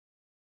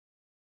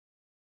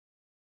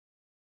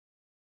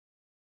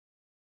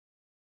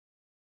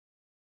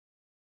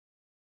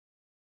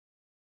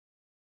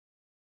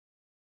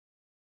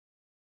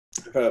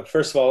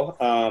First of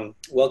all,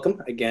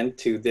 welcome again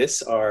to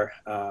this, our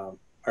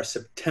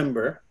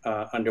September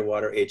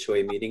Underwater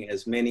HOA meeting.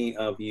 As many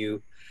of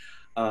you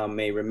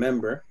may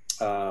remember,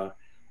 our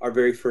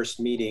very first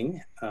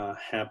meeting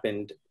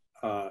happened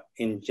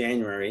in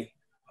January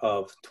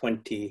of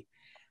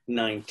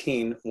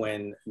 2019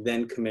 when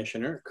then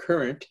Commissioner,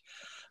 current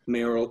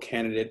mayoral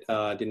candidate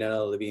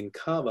Dinella Levine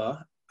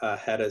Cava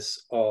had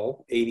us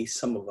all, 80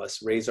 some of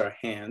us, raise our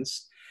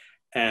hands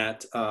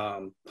at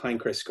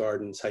Pinecrest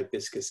Gardens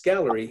Hibiscus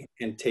Gallery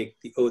and take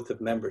the oath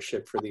of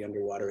membership for the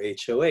Underwater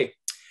HOA.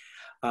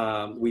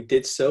 We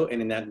did so,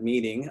 and in that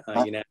meeting,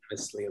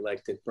 unanimously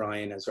elected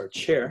Brian as our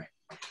chair.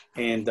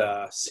 And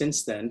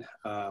since then,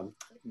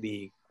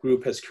 the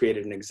group has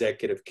created an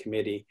executive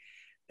committee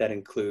that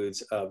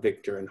includes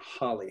Victor and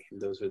Holly.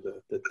 And those are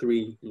the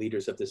three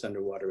leaders of this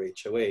Underwater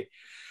HOA.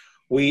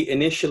 We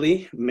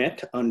initially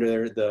met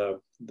under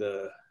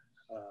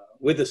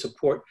with the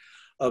support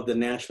of the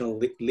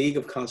National League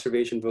of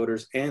Conservation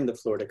Voters and the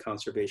Florida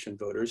Conservation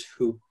Voters,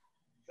 who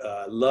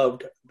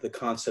loved the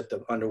concept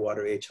of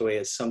Underwater HOA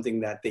as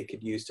something that they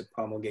could use to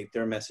promulgate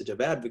their message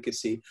of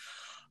advocacy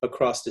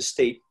across the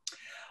state.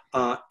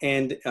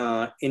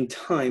 In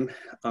time,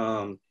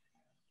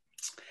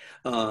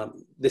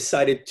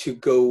 decided to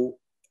go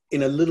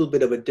in a little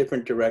bit of a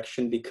different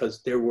direction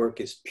because their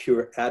work is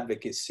pure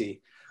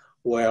advocacy,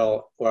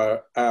 while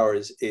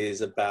ours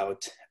is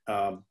about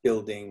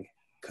building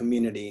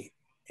community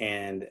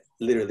and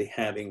literally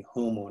having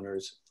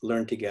homeowners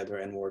learn together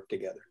and work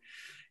together.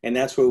 And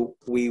that's where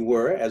we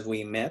were as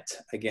we met,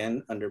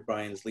 again, under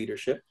Brian's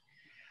leadership,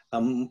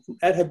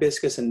 at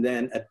Hibiscus and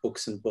then at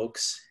Books and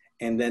Books,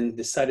 and then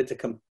decided to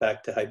come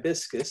back to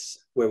Hibiscus,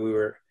 where we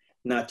were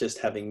not just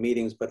having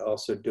meetings, but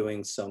also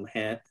doing some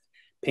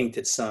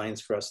hand-painted signs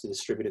for us to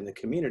distribute in the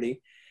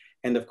community.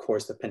 And of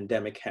course, the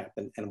pandemic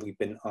happened, and we've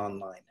been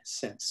online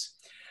since.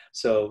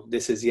 So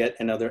this is yet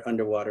another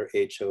Underwater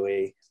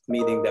HOA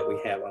meeting that we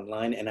have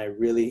online, and I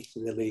really,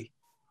 really,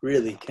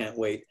 really can't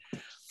wait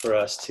for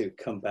us to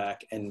come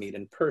back and meet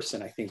in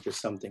person. I think there's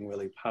something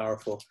really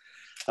powerful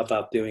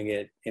about doing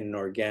it in an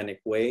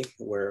organic way,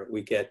 where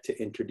we get to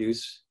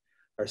introduce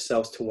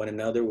ourselves to one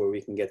another, where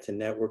we can get to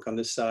network on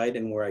the side,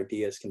 and where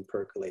ideas can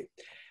percolate.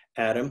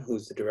 Adam,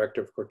 who's the director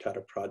of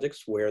Cortado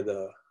Projects, where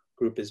the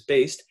group is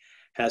based,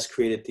 has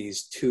created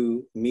these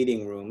two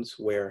meeting rooms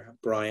where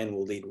Brian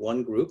will lead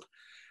one group,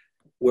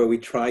 where we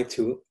try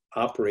to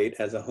operate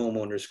as a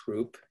homeowners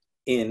group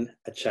in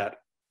a chat,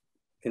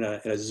 in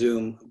a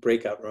Zoom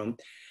breakout room.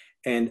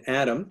 And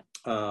Adam,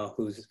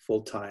 who's a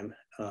full-time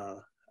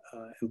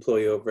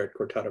employee over at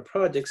Cortado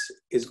Projects,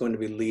 is going to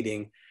be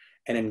leading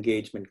an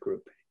engagement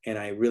group. And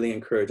I really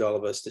encourage all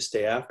of us to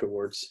stay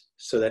afterwards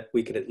so that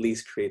we could at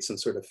least create some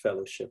sort of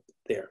fellowship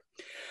there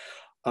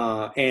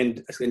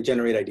and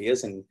generate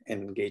ideas and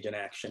engage in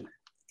action.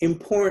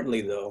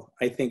 Importantly, though,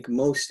 I think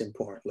most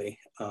importantly,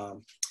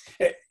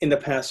 in the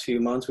past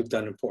few months, we've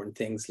done important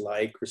things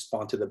like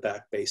respond to the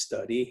Back Bay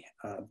study.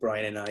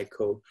 Brian and I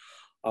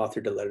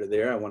co-authored a letter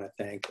there. I want to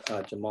thank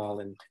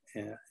Jamal and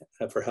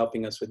for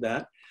helping us with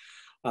that.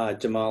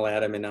 Jamal,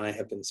 Adam, and I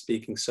have been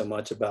speaking so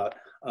much about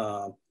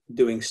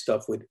doing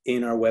stuff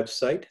within our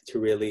website to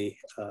really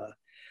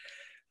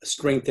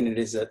strengthen it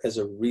as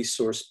a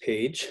resource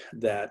page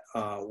that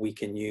we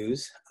can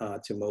use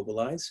to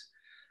mobilize.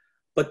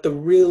 But the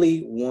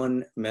really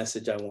one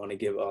message I want to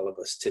give all of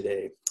us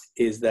today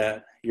is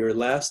that your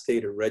last day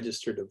to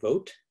register to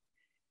vote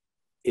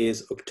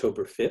is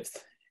October 5th,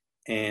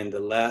 and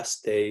the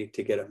last day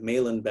to get a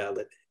mail-in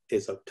ballot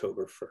is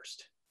October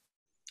 1st.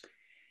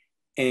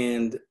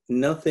 And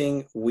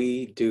nothing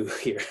we do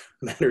here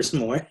matters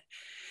more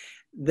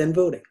than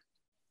voting.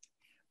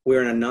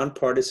 We're in a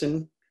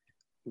nonpartisan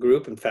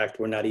group. In fact,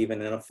 we're not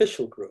even an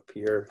official group.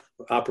 You're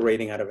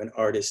operating out of an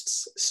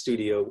artist's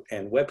studio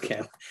and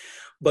webcam,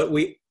 but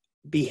we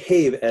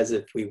behave as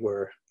if we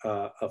were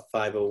a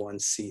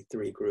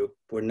 501c3 group.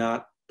 We're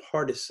not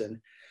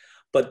partisan,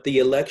 but the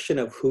election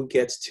of who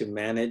gets to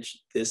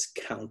manage this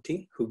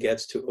county, who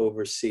gets to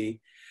oversee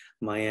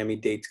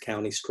Miami-Dade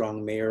County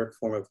strong mayor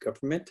form of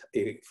government,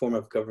 a form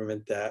of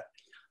government that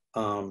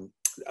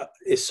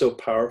is so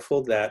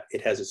powerful that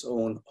it has its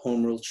own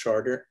home rule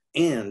charter,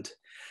 and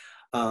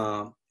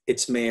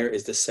its mayor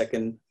is the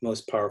second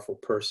most powerful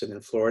person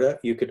in Florida.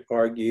 You could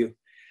argue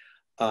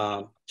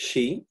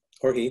she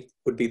or he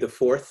would be the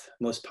fourth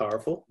most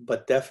powerful,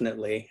 but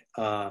definitely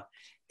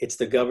it's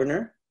the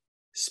governor,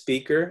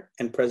 speaker,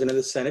 and president of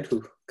the Senate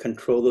who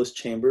control those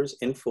chambers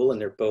in full,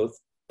 and they're both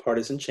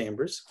partisan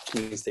chambers,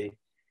 which means they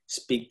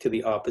speak to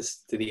the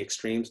opposite, to the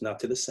extremes, not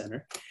to the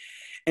center.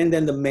 And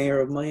then the mayor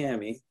of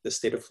Miami, the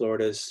state of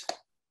Florida's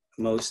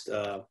most,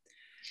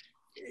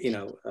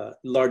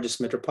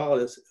 largest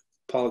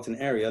metropolitan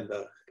area,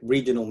 the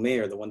regional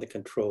mayor, the one that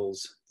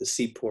controls the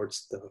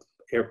seaports, the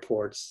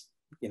airports,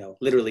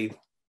 literally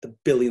the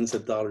billions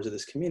of dollars of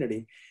this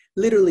community,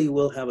 literally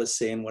will have a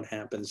say in what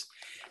happens.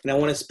 And I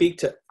want to speak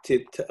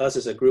to us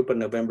as a group on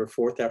November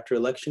 4th after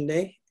Election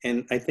Day.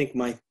 And I think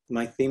my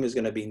theme is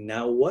going to be,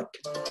 now what?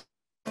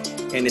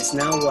 And it's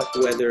now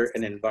whether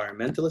an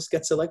environmentalist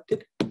gets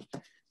elected,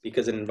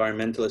 because an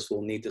environmentalist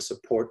will need the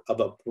support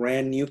of a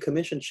brand new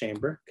commission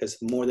chamber, because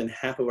more than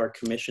half of our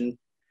commission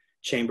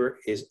chamber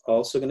is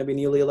also going to be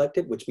newly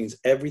elected, which means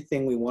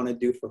everything we want to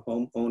do for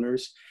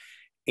homeowners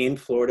in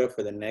Florida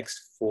for the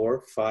next 4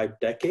 or 5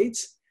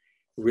 decades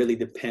really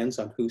depends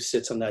on who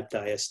sits on that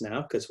dais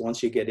now, because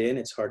once you get in,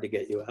 it's hard to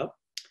get you out.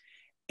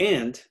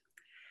 And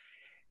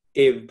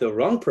if the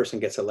wrong person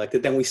gets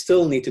elected, then we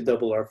still need to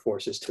double our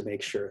forces to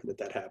make sure that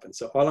that happens.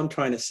 So all I'm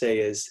trying to say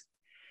is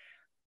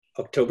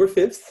October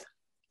 5th,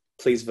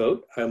 please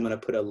vote. I'm going to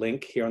put a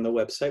link here on the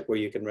website where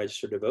you can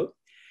register to vote.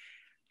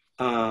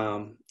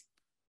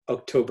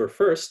 October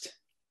 1st,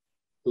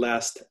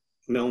 last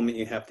moment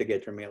you have to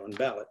get your mail-in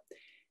ballot.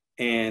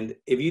 And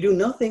if you do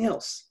nothing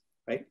else,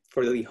 right,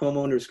 for the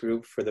homeowners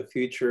group, for the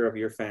future of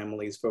your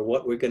families, for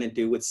what we're going to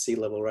do with sea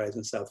level rise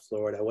in South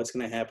Florida, what's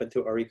going to happen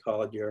to our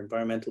ecology, our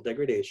environmental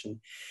degradation,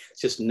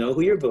 just know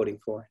who you're voting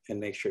for and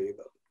make sure you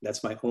vote.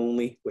 That's my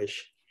only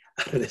wish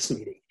out of this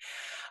meeting.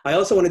 I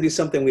also want to do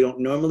something we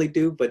don't normally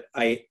do, but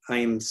I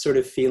am sort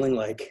of feeling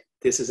like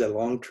this is a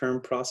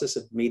long-term process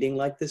of meeting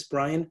like this,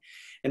 Brian.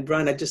 And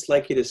Brian, I'd just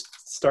like you to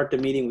start the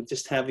meeting with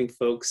just having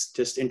folks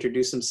just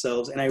introduce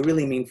themselves. And I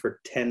really mean for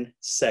 10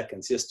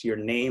 seconds, just your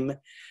name,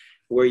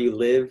 where you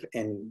live,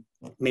 and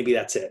maybe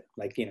that's it.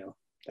 Like, you know,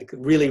 like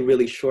really,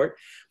 really short,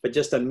 but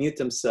just unmute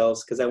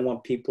themselves, because I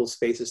want people's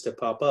faces to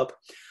pop up.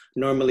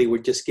 Normally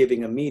we're just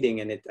giving a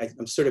meeting, and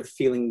I'm sort of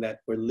feeling that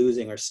we're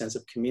losing our sense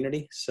of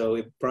community. So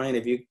if, Brian,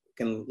 if you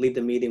can lead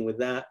the meeting with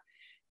that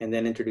and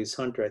then introduce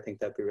Hunter, I think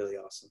that'd be really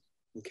awesome.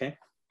 Okay.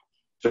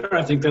 Sure,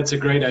 I think that's a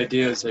great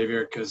idea,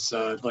 Xavier, because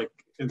like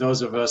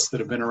those of us that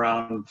have been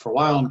around for a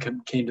while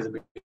and came to the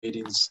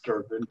meetings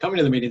or been coming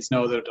to the meetings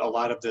know that a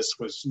lot of this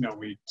was, you know,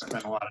 we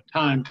spent a lot of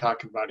time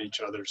talking about each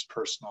other's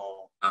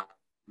personal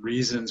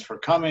reasons for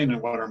coming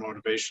and what our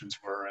motivations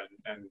were.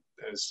 And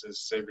as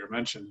Xavier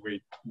mentioned, we're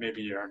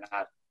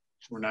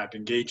not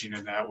engaging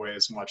in that way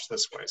as much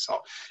this way. So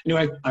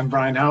anyway, I'm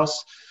Brian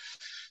House.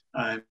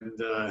 I'm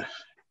the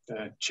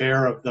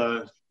chair of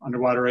the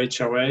Underwater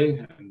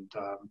HOA, and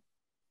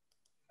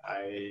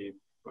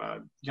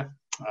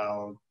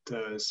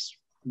this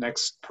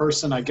next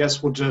person, I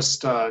guess we'll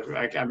just,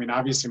 I mean,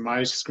 obviously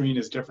my screen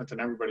is different than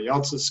everybody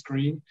else's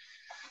screen.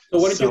 So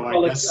what did you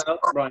call it out,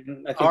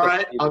 Brian? All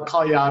right, I'll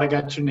call you out. I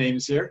got your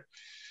names here.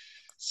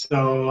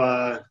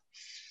 So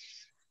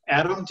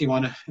Adam, do you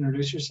want to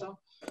introduce yourself?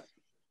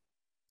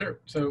 Sure.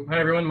 So hi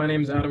everyone, my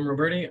name is Adam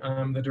Roberti.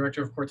 I'm the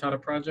director of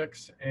Cortada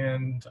Projects,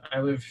 and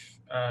I live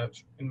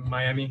in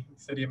Miami,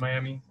 city of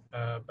Miami,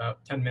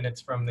 about 10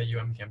 minutes from the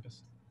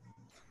campus.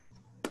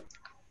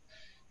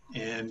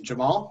 And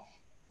Jamal,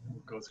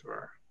 we'll go through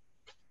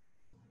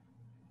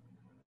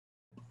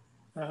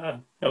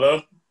our.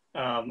 Hello,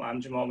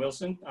 I'm Jamal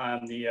Wilson.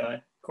 I'm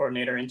the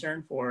coordinator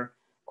intern for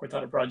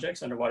Cortada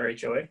Projects, Underwater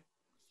HOA.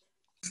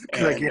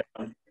 And,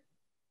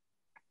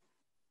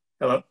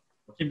 hello.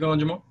 Keep going,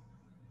 Jamal.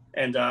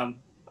 And I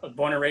was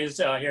born and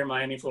raised here in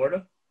Miami,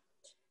 Florida,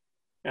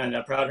 and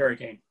a proud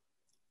Hurricane.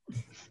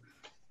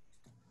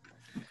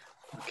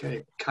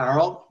 Okay,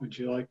 Carl, would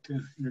you like to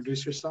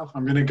introduce yourself?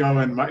 I'm going to go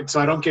in, so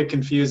I don't get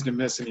confused and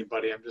miss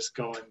anybody. I'm just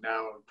going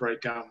now and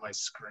break down my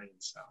screen.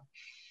 So.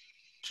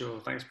 Sure,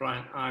 thanks,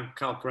 Brian. I'm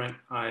Carl Brent.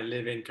 I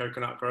live in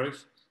Coconut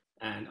Grove,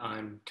 and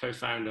I'm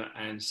co-founder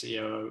and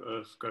CEO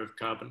of Grove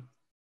Carbon,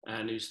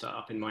 a new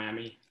startup in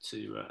Miami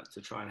to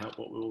try and help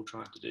what we're all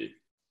trying to do,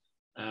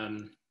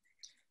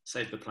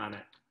 save the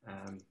planet.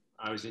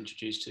 I was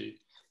introduced to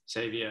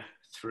Xavier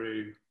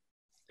through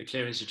the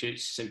Clear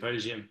Institute's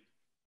symposium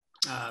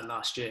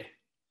last year,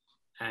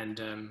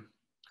 and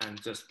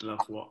just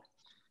love what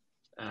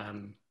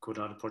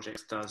Cortada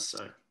Projects does.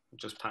 So I'm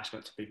just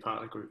passionate to be part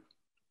of the group.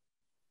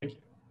 Thank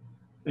you.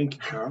 Thank you,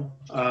 Carl.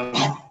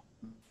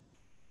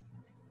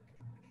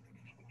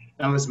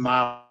 That was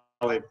Molly,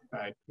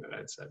 right, that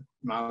I said.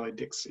 Molly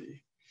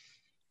Dixie.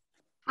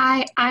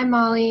 Hi, I'm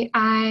Molly.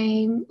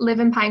 I live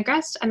in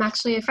Pinecrest. I'm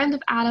actually a friend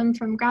of Adam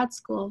from grad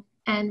school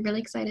and really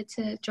excited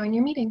to join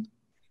your meeting.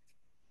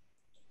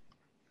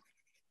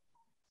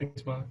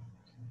 Thanks, Molly.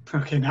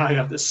 Okay, now I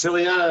have the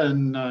Celia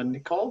and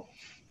Nicole.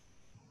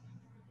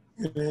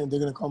 They're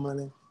gonna call my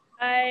name.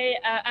 Hi,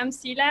 I'm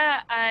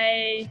Sila.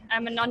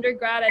 I'm an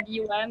undergrad at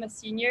a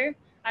senior,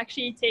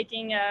 actually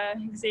taking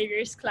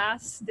Xavier's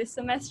class this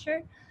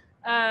semester.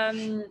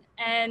 And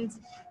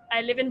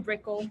I live in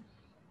Brickell.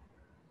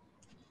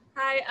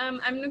 Hi,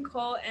 I'm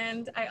Nicole,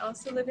 and I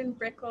also live in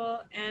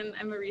Brickell, and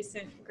I'm a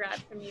recent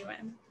grad from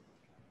UM.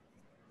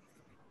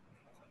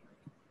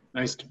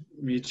 Nice to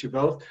meet you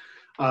both.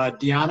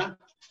 Deanna?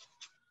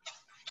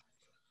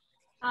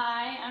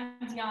 Hi,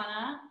 I'm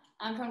Deanna.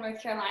 I'm from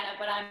North Carolina,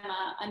 but I'm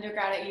an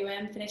undergrad at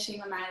UM, finishing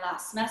my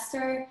last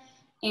semester,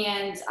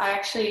 and I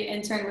actually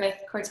interned with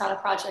Cortada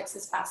Projects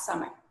this past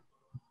summer.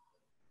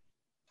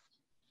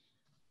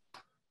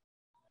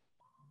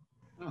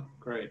 Oh,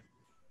 great.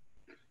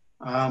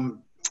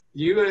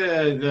 You,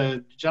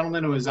 the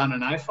gentleman who was on an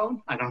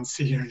iPhone, I don't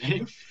see your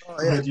name.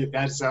 Oh, yeah. But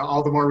that's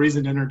all the more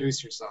reason to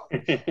introduce yourself.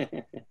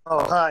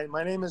 Oh, hi.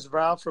 My name is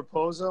Ralph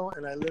Raposo,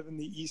 and I live in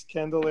the East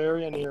Kendall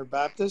area near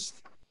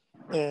Baptist.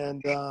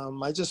 And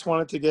I just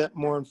wanted to get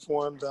more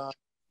informed on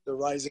the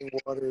rising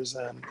waters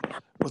and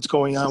what's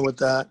going on with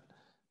that.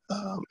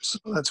 So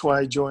that's why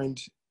I joined.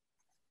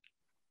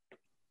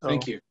 So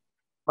Thank you.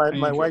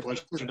 My wife.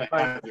 Pleasure to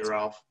have you,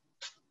 Ralph.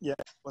 Yeah.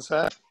 What's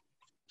that?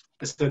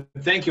 I said,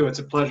 thank you. It's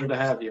a pleasure to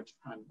have you.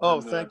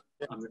 Thank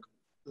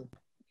you.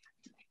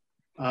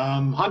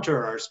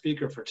 Hunter, our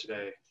speaker for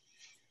today.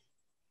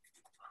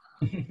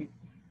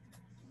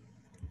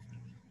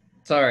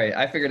 Sorry,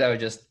 I figured I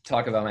would just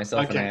talk about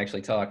myself Okay. when I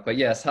actually talk. But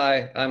yes,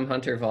 hi, I'm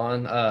Hunter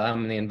Vaughan.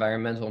 I'm the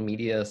environmental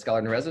media scholar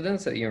in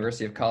residence at the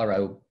University of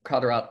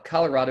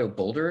Colorado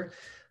Boulder.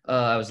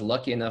 I was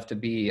lucky enough to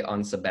be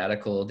on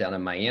sabbatical down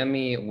in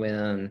Miami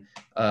when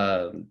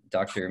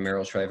Dr.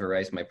 Meryl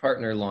Shriver-Rice, my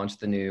partner, launched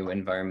the new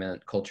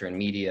Environment, Culture, and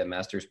Media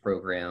master's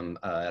program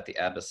at the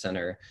Abbas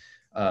Center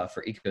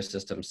for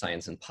Ecosystem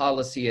Science and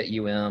Policy at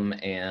UM.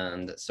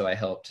 And so I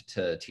helped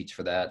to teach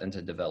for that and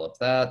to develop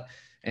that.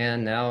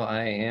 And now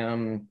I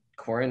am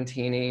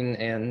quarantining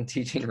and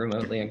teaching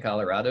remotely in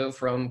Colorado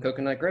from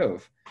Coconut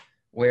Grove,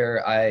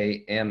 where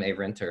I am a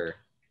renter.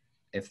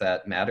 If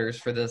that matters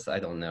for this, I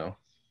don't know.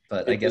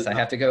 But I guess I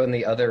have to go in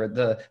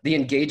the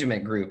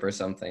engagement group or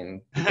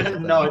something.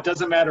 No, it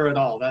doesn't matter at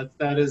all.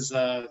 That is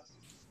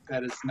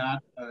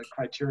not a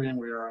criterion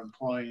we are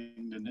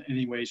employing in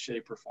any way,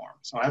 shape, or form.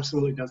 So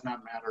absolutely does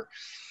not matter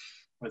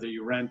whether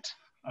you rent,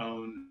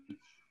 own,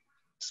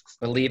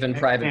 believe in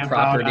private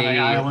property,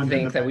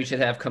 think that we should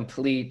have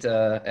complete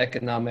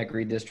economic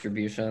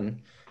redistribution,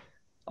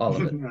 all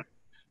of it.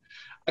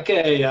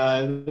 Okay,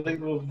 I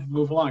think we'll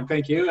move along.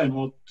 Thank you, and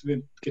we'll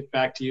get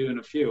back to you in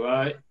a few.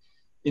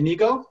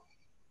 Inigo?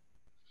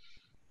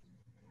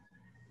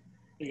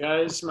 Hey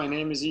guys, my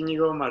name is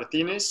Inigo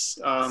Martinez.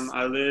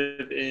 I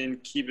live in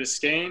Key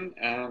Biscayne,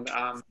 and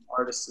I'm an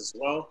artist as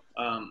well.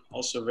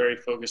 Also very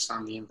focused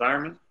on the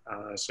environment.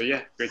 So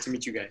yeah, great to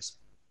meet you guys.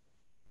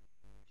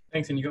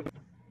 Thanks, Inigo.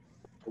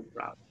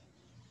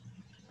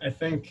 I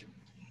think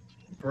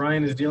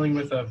Brian is dealing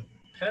with a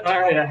pet.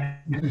 All right.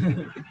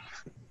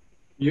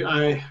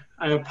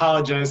 I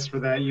apologize for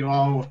that.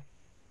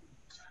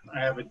 I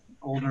have an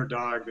older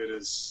dog that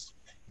is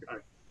a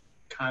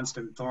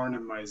constant thorn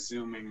in my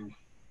Zooming,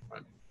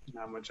 but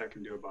not much I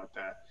can do about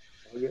that.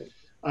 Okay.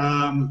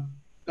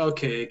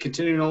 Okay,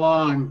 continuing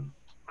along.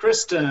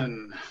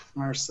 Kristen,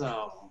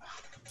 Marcel.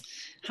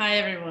 Hi,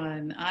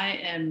 everyone. I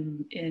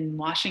am in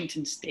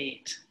Washington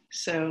State.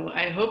 So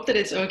I hope that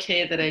it's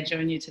okay that I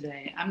join you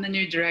today. I'm the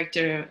new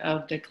director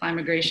of the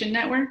Climigration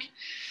Network,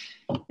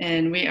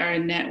 and we are a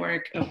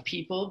network of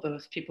people,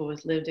 both people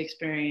with lived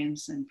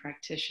experience and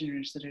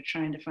practitioners that are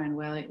trying to find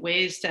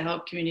ways to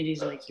help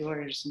communities like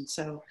yours. And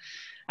so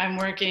I'm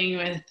working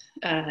with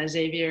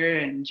Xavier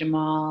and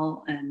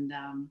Jamal and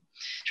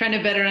trying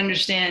to better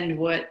understand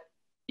what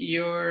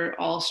you're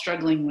all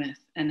struggling with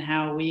and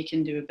how we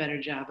can do a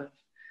better job of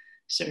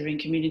serving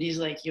communities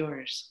like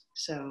yours.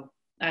 So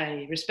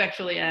I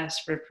respectfully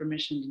ask for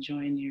permission to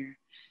join your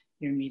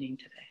meeting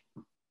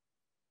today.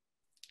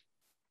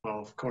 Well,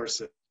 of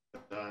course,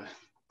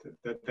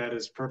 that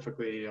is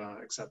perfectly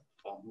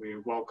acceptable. We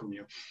welcome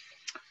you.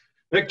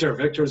 Victor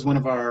is one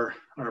of our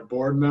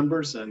board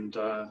members, and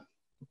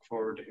look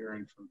forward to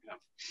hearing from him.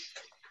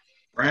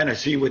 Brian, I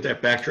see you with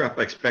that backdrop.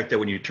 I expect that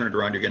when you turned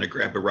around, you're going to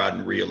grab a rod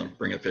and reel and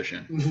bring a fish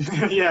in.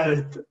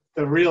 Yeah,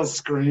 the real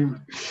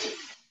scream.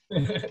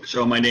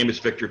 So my name is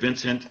Victor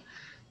Vincent.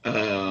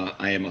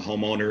 I am a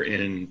homeowner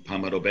in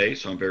Palmetto Bay,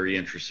 so I'm very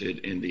interested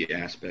in the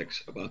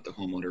aspects about the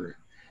homeowner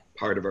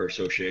part of our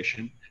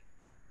association.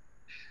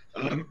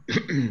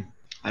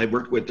 I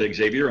worked with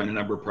Xavier on a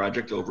number of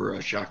projects over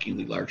a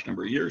shockingly large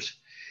number of years.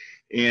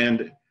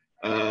 And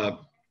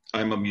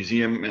I'm a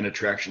museum and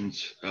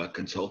attractions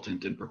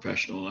consultant and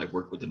professional. I've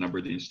worked with a number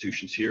of the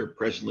institutions here.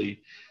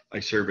 Presently, I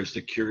serve as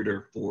the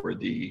curator for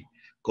the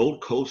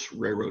Gold Coast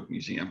Railroad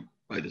Museum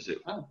by the zoo.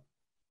 Oh,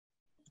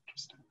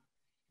 interesting.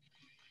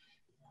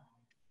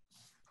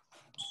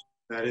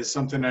 That is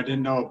something I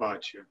didn't know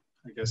about you.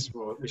 I guess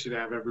we should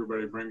have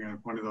everybody bring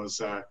one of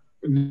those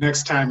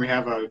next time we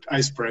have an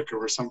icebreaker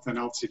or something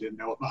else you didn't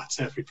know about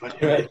to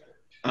everybody. Right.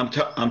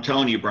 I'm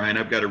telling you, Brian,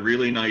 I've got a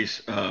really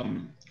nice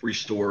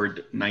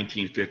restored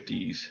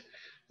 1950s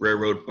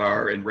railroad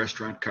bar and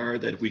restaurant car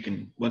that we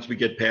can, once we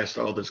get past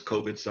all this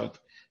COVID stuff,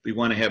 if we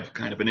want to have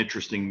kind of an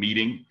interesting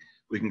meeting,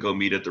 we can go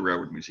meet at the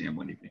Railroad Museum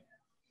one evening.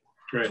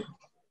 Great.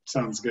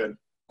 Sounds good.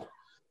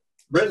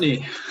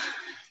 Brittany.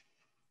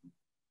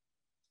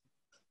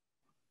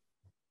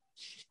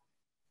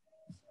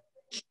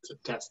 It's a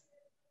test.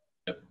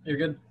 Yep, you're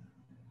good.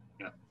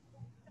 Yeah.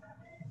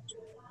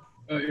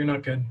 Oh, you're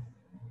not good.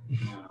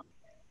 No.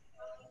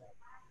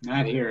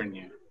 Not hearing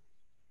you.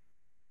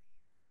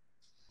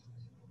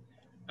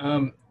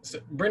 So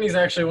Brittany's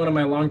actually one of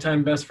my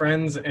longtime best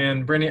friends,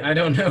 and Brittany, I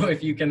don't know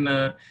if you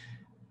can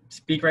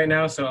speak right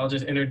now, so I'll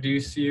just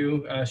introduce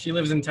you. She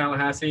lives in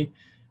Tallahassee,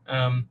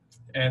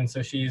 and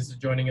so she's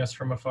joining us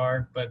from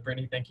afar. But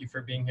Brittany, thank you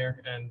for being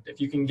here. And if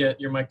you can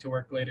get your mic to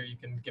work later, you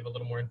can give a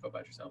little more info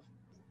about yourself.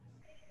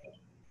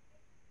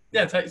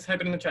 Yeah, type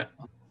it in the chat.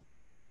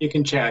 You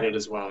can chat it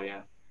as well,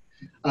 yeah.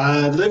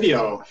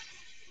 Livio.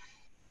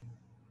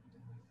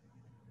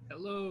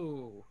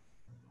 Hello.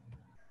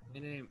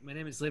 My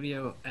name is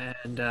Livio,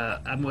 and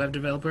I'm a web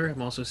developer.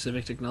 I'm also a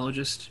civic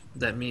technologist.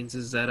 That means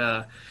is that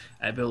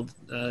I build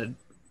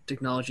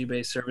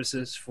technology-based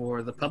services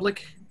for the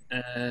public,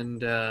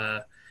 and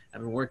I've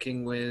been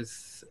working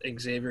with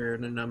Xavier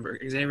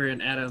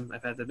and Adam.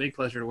 I've had the big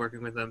pleasure of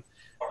working with them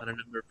on a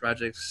number of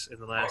projects in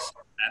the last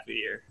half a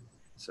year.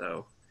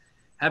 So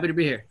happy to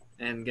be here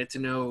and get to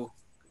know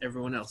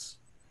everyone else.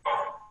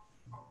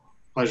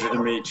 Pleasure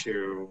to meet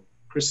you.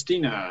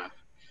 Christina.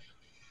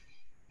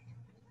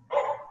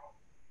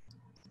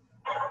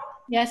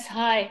 Yes,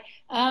 hi.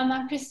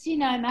 I'm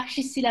Christina. I'm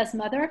actually Sila's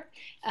mother.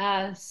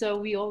 So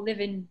we all live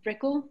in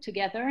Brickell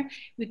together.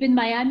 We've been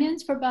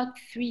Miamians for about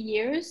 3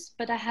 years,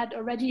 but I had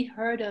already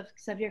heard of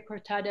Xavier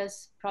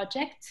Cortada's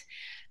project,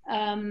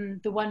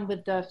 the one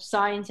with the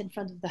signs in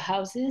front of the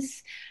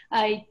houses.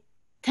 I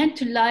tend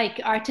to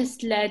like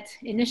artist-led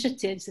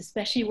initiatives,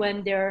 especially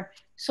when they're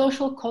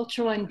social,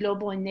 cultural, and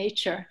global in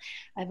nature.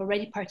 I've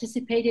already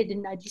participated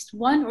in at least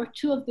 1 or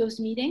 2 of those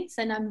meetings,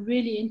 and I'm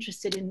really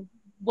interested in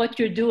what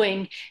you're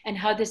doing and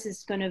how this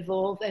is going to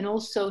evolve, and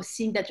also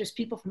seeing that there's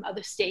people from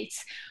other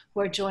states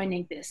who are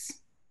joining this.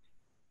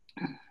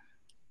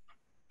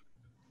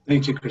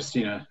 Thank you,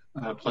 Christina.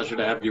 Pleasure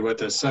to have you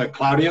with us.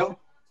 Claudio?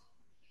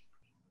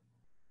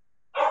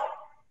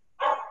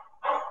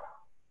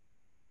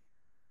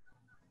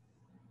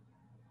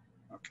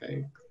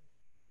 Okay.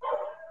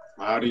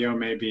 Claudio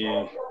may be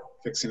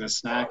fixing a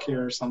snack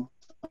here or something.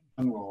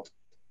 We'll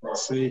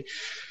see.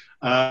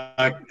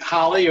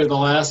 Holly, you're the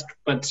last,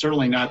 but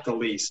certainly not the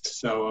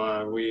least.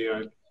 So we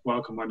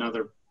welcome our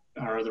other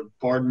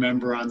board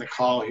member on the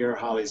call here,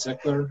 Holly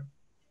Zickler.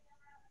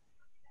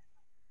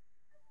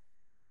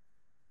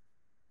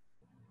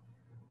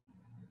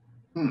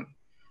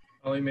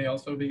 Holly may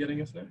also be getting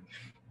a snack.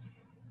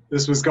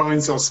 This was going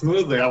so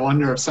smoothly. I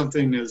wonder if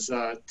something has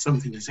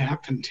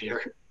happened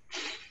here.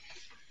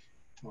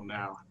 Well,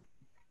 now.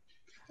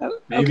 Oh,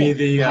 maybe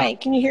okay. Hi,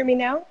 can you hear me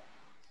now?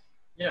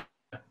 Yeah.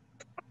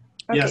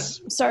 Okay,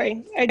 yes.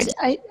 Sorry,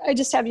 I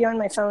just have you on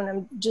my phone.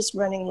 I'm just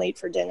running late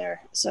for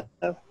dinner, so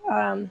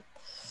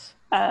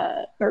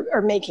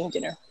or making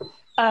dinner.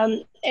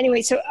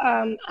 Anyway, so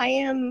I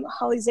am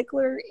Holly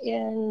Zickler,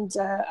 and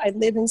I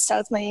live in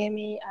South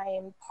Miami. I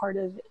am part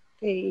of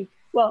let's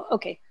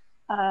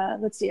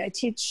see. I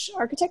teach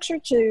architecture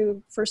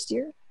to first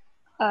year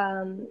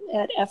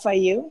at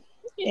FIU,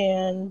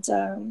 and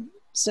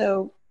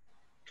so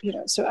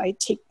I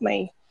take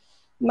my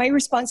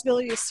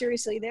responsibilities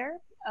seriously there.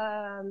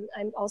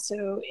 I'm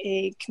also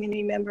a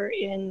community member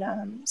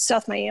in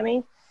South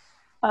Miami,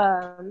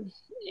 and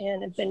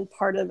have been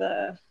part of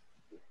a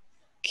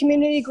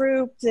community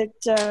group that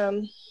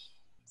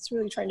is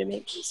really trying to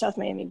make South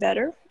Miami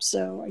better.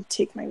 So I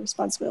take my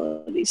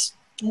responsibilities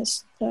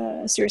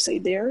seriously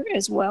there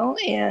as well.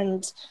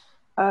 And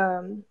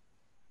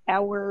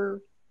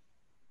our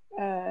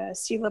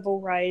sea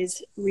level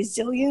rise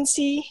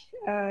resiliency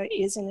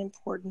is an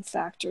important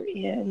factor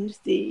in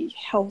the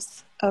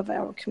health of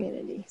our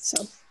community.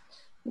 So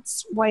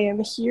that's why I'm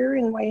here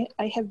and why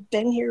I have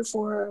been here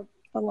for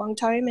a long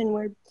time. And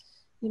we're,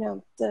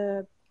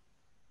 the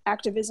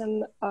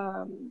activism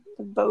of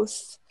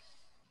both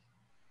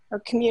our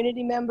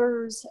community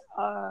members,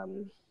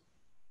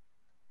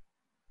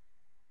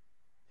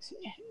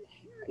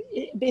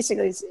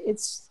 basically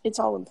it's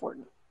all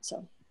important.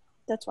 So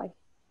that's why.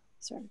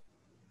 Sorry.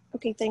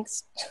 Okay,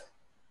 thanks.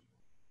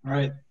 All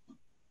right.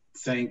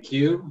 Thank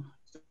you.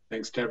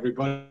 Thanks to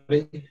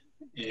everybody.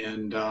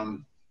 And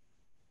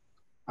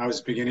I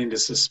was beginning to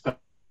suspect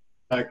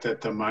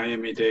that the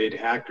Miami-Dade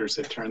hackers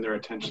had turned their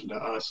attention to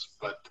us,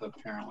 but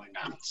apparently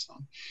not.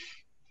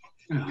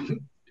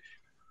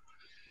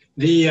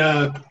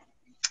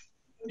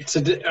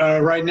 So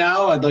right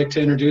now, I'd like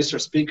to introduce our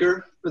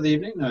speaker for the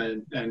evening.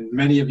 And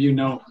many of you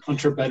know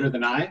Hunter better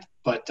than I,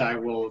 but I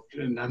will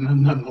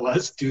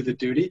nonetheless do the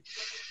duty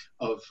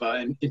of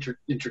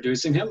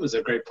introducing him. It was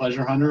a great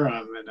pleasure, Hunter,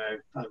 and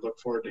I look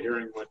forward to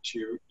hearing what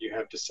you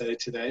have to say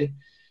today.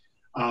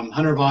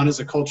 Hunter Vaughan is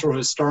a cultural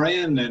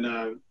historian and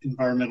an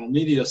environmental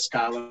media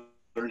scholar,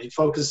 and he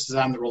focuses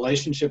on the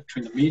relationship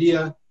between the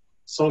media,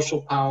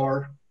 social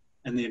power,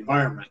 and the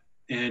environment.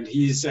 And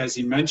he's, as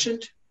he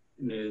mentioned,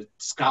 a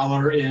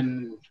scholar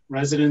in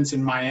residence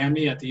in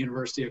Miami at the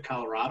University of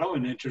Colorado,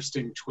 an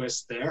interesting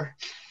twist there,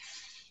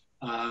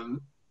 and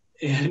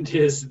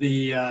is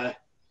the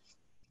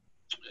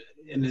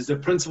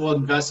principal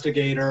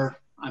investigator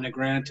on a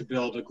grant to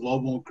build a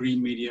global green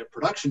media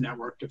production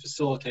network to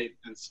facilitate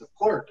and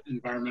support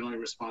environmentally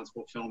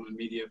responsible film and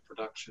media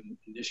production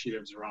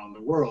initiatives around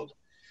the world.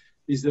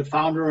 He's the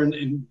founder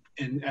and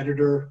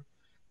editor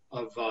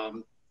of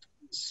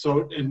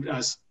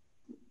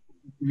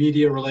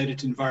media related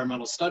to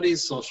environmental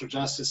studies, social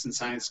justice, and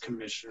science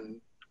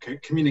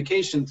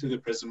communication through the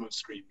prism of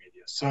screen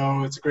media.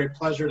 So it's a great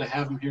pleasure to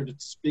have him here to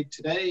speak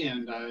today.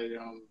 And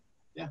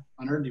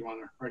Hunter,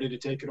 ready to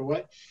take it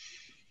away?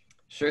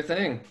 Sure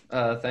thing.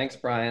 Thanks,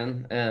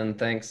 Brian, and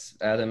thanks,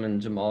 Adam and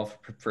Jamal,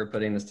 for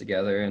putting this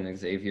together, and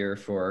Xavier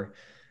for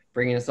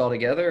bringing us all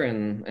together,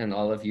 and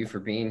all of you for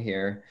being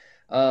here.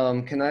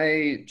 Can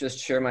I just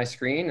share my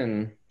screen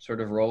and sort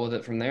of roll with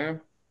it from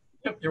there?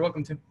 Yep, you're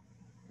welcome to.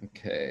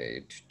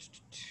 Okay.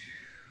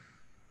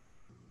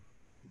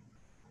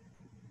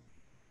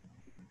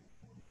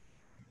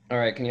 All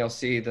right, can y'all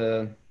see is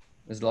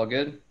it all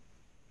good?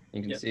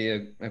 You can see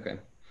it, okay.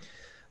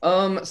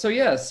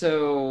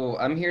 So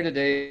I'm here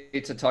today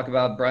to talk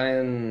about,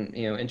 Brian,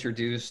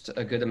 introduced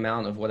a good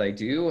amount of what I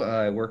do.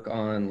 I work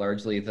on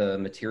largely the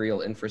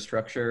material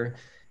infrastructure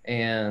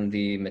and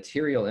the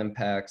material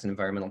impacts and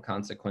environmental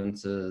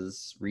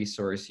consequences,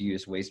 resource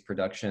use, waste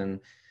production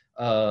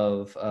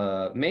of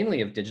mainly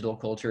of digital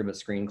culture, but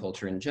screen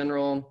culture in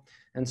general.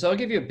 And so I'll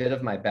give you a bit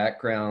of my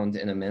background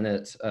in a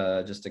minute,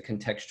 just to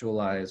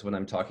contextualize what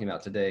I'm talking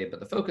about today. But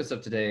the focus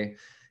of today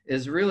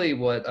is really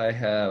what I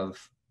have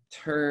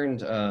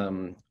turned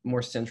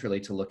more centrally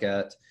to look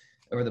at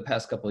over the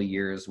past couple of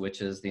years, which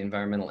is the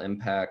environmental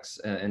impacts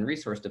and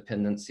resource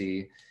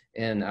dependency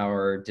in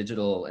our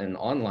digital and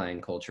online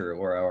culture,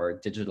 or our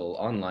digital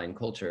online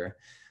culture.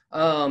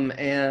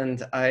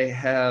 And I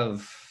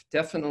have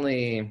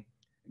definitely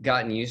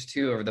gotten used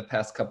to over the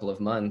past couple of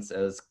months,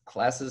 as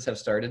classes have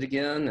started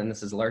again, and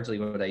this is largely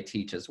what I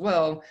teach as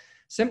well,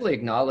 simply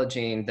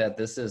acknowledging that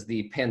this is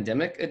the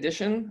pandemic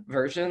edition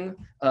version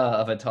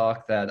of a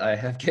talk that I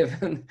have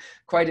given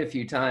quite a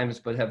few times,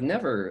 but have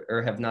never,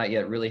 or have not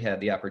yet really had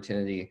the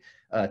opportunity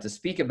to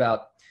speak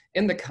about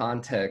in the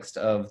context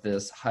of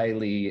this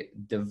highly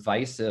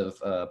divisive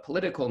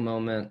political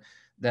moment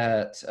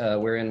that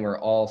wherein we're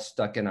all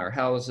stuck in our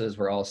houses,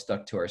 we're all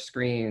stuck to our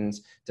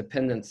screens,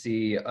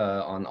 dependency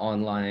on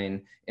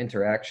online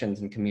interactions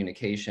and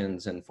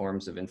communications and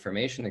forms of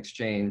information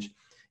exchange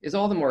is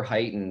all the more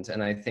heightened.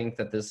 And I think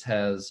that this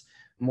has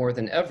more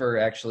than ever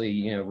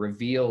actually,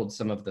 revealed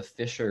some of the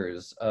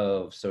fissures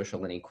of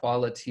social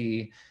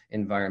inequality,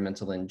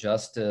 environmental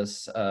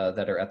injustice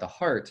that are at the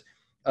heart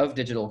of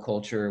digital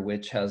culture,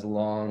 which has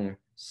long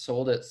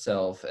sold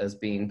itself as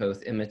being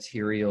both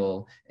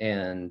immaterial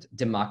and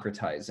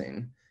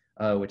democratizing,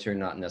 which are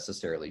not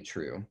necessarily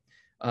true.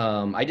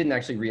 I didn't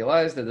actually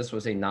realize that this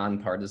was a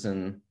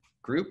nonpartisan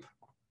group.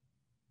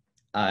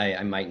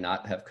 I might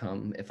not have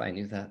come if I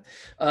knew that.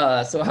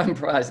 So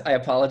I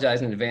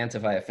apologize in advance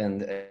if I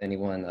offend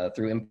anyone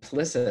through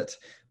implicit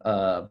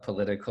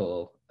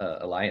political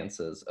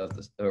alliances of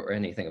this, or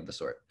anything of the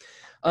sort.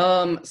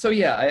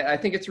 I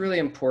think it's really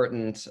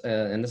important,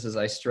 and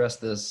I stress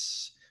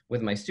this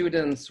with my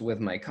students,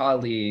 with my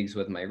colleagues,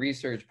 with my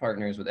research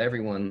partners, with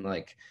everyone,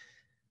 like,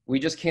 we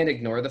just can't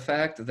ignore the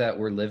fact that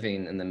we're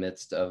living in the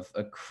midst of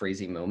a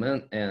crazy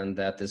moment, and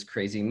that this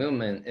crazy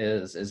moment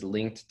is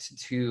linked to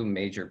two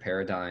major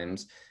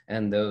paradigms,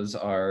 and those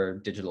are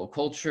digital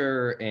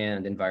culture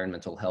and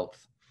environmental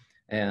health.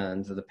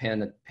 And the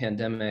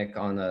pandemic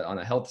on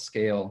a health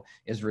scale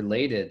is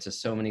related to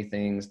so many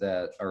things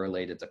that are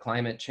related to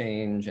climate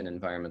change and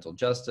environmental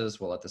justice,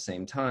 while at the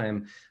same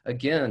time,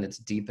 again, it's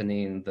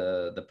deepening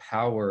the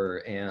power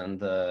and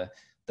the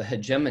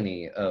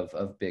hegemony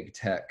of big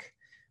tech.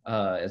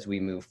 As we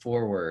move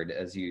forward,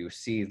 as you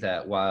see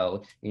that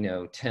while,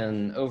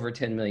 over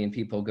 10 million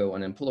people go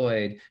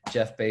unemployed,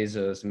 Jeff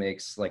Bezos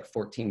makes like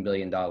 $14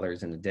 billion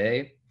in a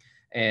day.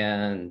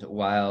 And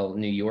while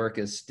New York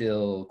is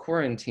still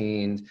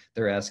quarantined,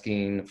 they're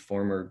asking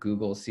former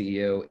Google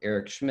CEO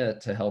Eric Schmidt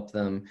to help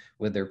them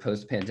with their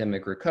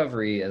post-pandemic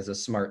recovery as a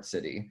smart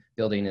city,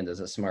 building it as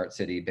a smart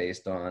city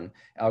based on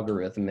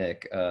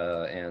algorithmic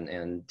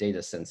and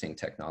data sensing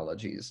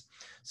technologies.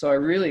 So I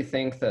really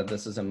think that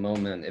this is a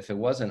moment, if it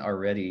wasn't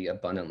already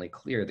abundantly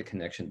clear, the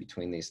connection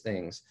between these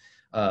things,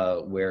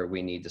 where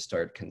we need to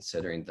start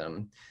considering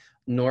them.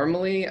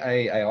 Normally,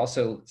 I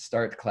also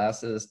start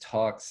classes,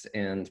 talks,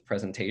 and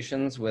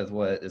presentations with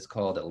what is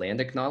called a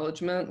land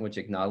acknowledgement, which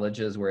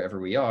acknowledges wherever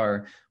we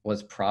are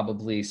was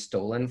probably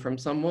stolen from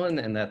someone,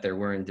 and that there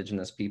were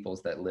indigenous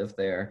peoples that lived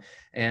there.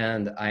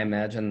 And I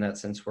imagine that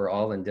since we're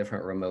all in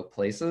different remote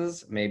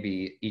places,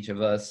 maybe each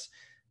of us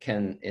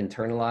can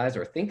internalize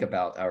or think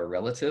about our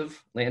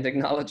relative land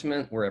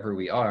acknowledgement wherever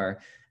we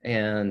are,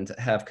 and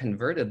have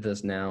converted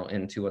this now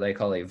into what I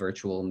call a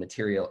virtual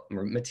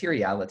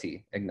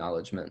materiality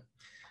acknowledgement,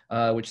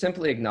 which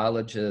simply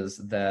acknowledges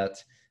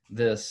that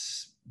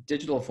this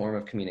digital form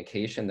of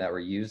communication that we're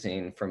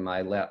using, from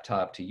my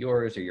laptop to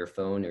yours, or your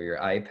phone or your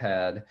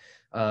iPad,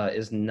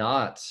 is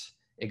not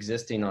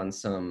existing on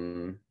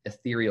some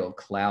ethereal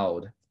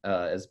cloud,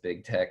 as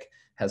big tech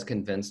has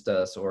convinced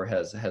us, or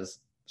has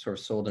sort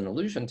of sold an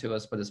illusion to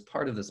us, but is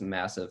part of this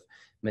massive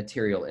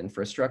material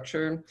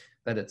infrastructure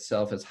that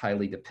itself is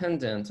highly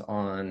dependent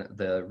on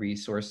the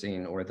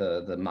resourcing or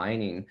the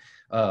mining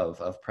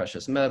of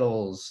precious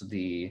metals,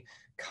 the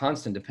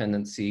constant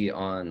dependency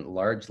on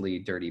largely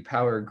dirty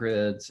power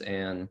grids,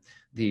 and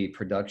the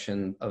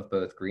production of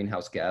both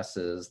greenhouse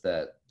gases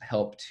that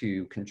help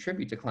to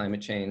contribute to climate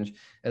change,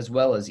 as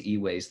well as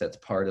e-waste that's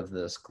part of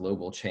this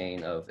global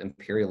chain of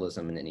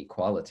imperialism and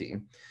inequality.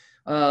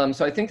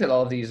 So I think that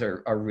all of these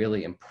are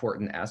really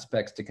important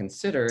aspects to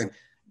consider.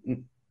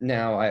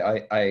 Now,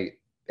 I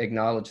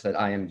acknowledge that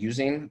I am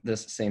using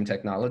this same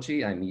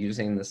technology. I'm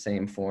using the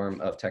same form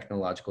of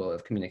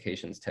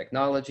communications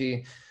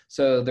technology.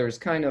 So there's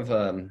kind of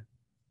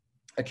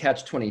a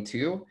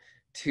catch-22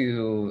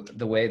 to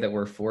the way that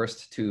we're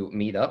forced to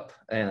meet up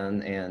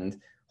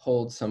and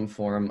hold some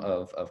form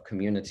of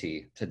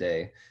community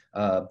today.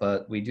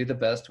 But we do the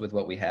best with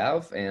what we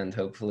have, and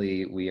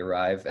hopefully we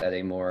arrive at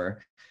a more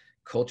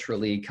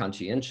culturally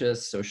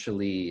conscientious,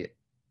 socially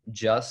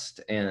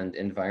just, and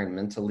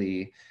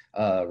environmentally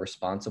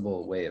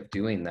responsible way of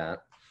doing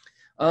that.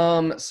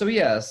 So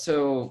yeah,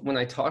 so when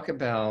I talk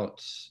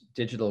about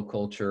digital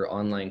culture,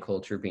 online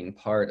culture being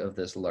part of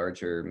this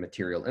larger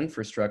material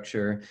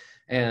infrastructure,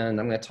 and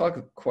I'm going to talk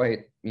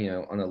quite,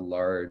 on a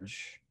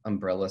large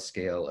umbrella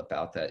scale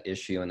about that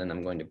issue, and then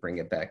I'm going to bring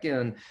it back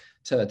in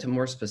to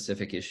more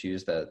specific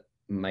issues that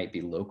might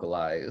be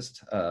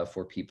localized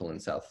for people in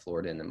South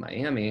Florida and in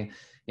Miami.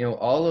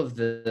 All of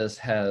this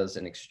has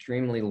an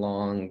extremely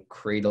long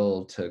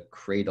cradle to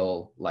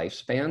cradle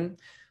lifespan.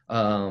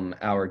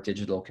 Our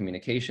digital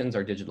communications,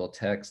 our digital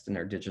text, and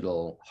our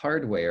digital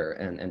hardware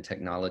and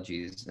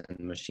technologies and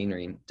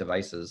machinery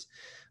devices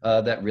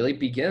that really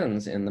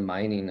begins in the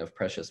mining of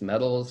precious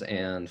metals,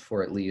 and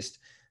for at least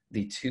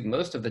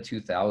most of the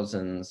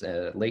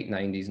 2000s, late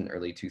 90s and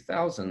early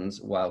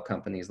 2000s, while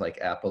companies like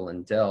Apple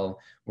and Dell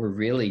were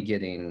really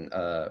getting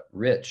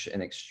rich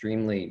and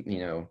extremely,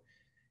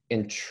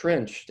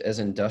 entrenched as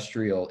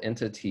industrial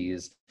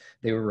entities,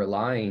 they were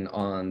relying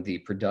on the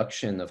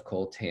production of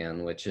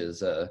coltan, which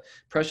is a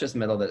precious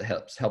metal that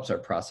helps our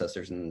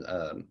processors and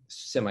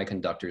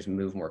semiconductors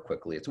move more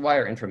quickly. It's why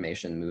our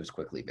information moves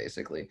quickly,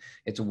 basically.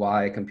 It's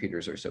why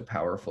computers are so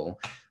powerful,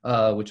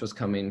 which was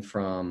coming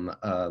from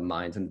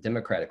mines in the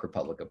Democratic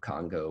Republic of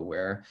Congo,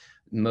 where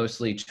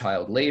mostly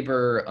child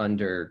labor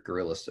under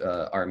guerrilla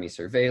army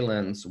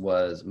surveillance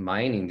was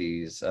mining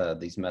these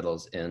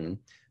metals in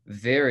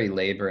very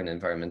labor and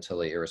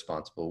environmentally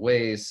irresponsible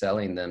ways,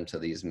 selling them to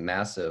these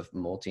massive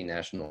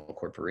multinational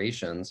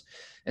corporations.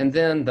 And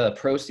then the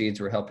proceeds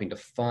were helping to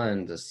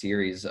fund a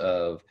series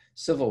of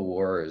civil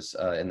wars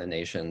in the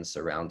nations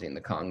surrounding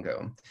the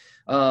Congo.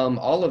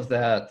 All of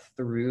that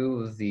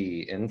through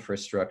the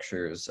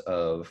infrastructures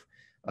of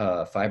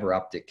fiber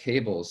optic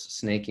cables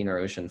snaking our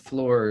ocean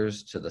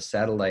floors, to the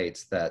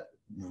satellites that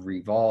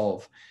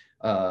revolve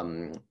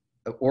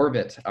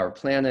orbit our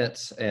planet,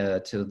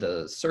 to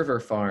the server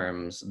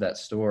farms that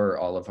store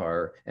all of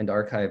our and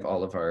archive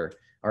all of our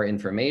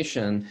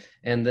information,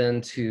 and then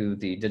to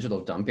the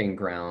digital dumping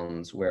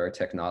grounds where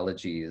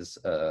technologies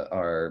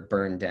are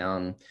burned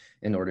down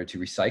in order to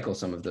recycle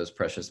some of those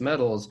precious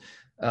metals,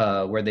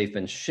 where they've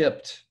been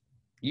shipped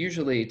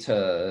usually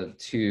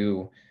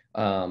to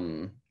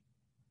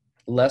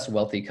less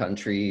wealthy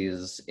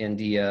countries,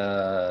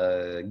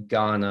 India,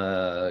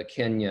 Ghana,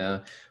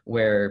 Kenya,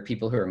 where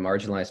people who are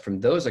marginalized from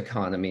those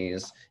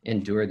economies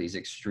endure these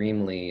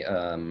extremely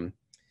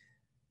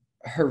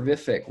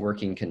horrific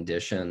working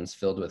conditions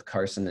filled with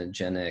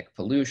carcinogenic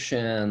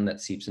pollution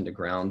that seeps into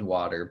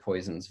groundwater,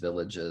 poisons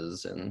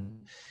villages.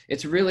 And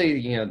it's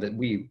really, that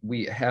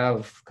we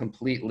have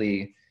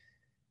completely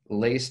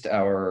laced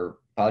our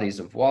bodies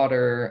of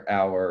water,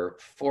 our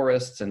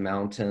forests and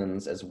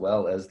mountains, as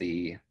well as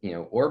the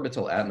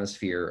orbital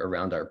atmosphere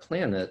around our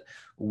planet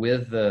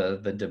with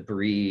the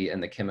debris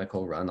and the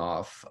chemical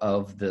runoff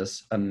of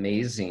this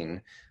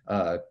amazing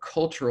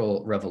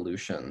cultural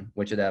revolution,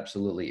 which it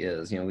absolutely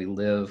is. We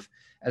live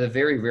at a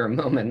very rare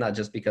moment, not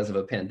just because of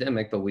a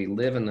pandemic, but we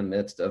live in the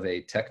midst of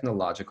a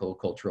technological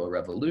cultural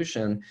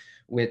revolution,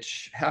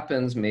 which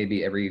happens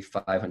maybe every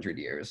 500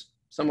 years.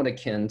 Somewhat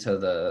akin to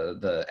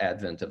the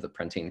advent of the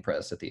printing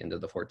press at the end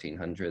of the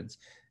 1400s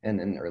and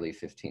in early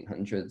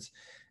 1500s.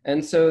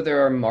 And so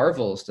there are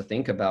marvels to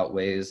think about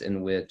ways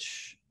in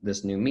which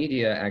this new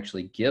media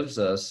actually gives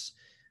us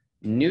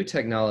new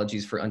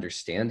technologies for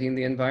understanding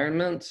the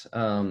environment.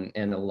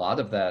 And a lot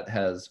of that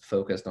has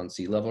focused on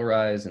sea level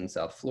rise in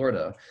South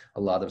Florida,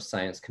 a lot of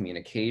science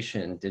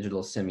communication,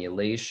 digital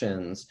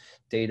simulations,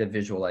 data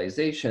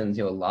visualizations.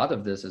 A lot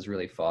of this is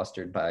really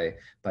fostered by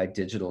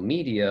digital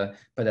media,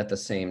 but at the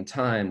same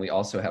time, we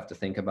also have to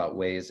think about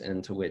ways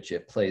into which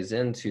it plays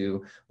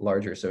into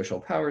larger social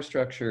power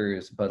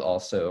structures, but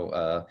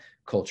also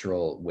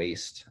cultural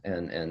waste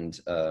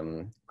and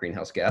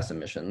greenhouse gas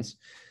emissions.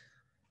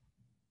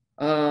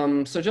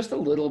 So just a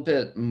little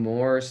bit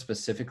more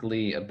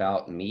specifically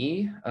about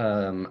me.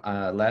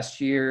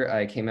 Last year,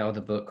 I came out with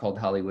a book called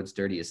Hollywood's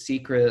Dirtiest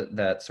Secret.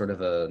 That's sort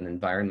of an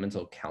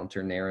environmental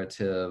counter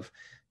narrative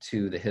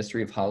to the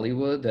history of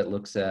Hollywood that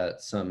looks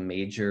at some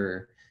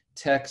major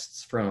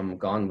texts from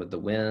Gone with the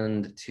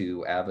Wind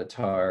to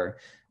Avatar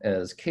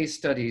as case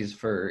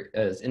studies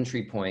as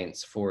entry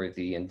points for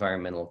the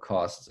environmental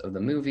costs of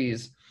the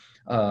movies.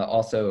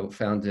 Also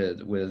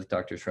founded with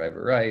Dr.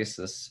 Shriver Rice,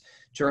 this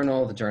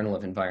journal, the Journal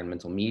of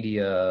Environmental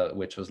Media,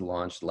 which was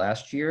launched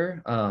last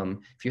year.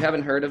 If you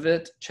haven't heard of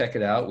it, check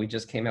it out. We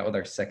just came out with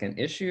our second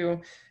issue,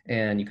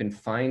 and you can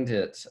find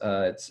it.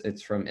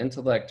 It's from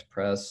Intellect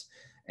Press,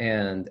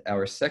 And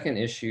our second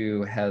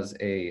issue has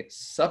a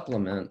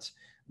supplement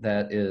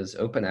that is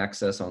open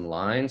access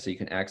online, so you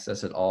can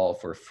access it all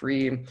for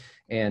free.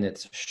 And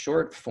it's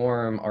short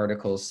form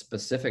articles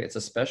specific. It's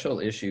a special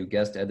issue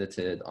guest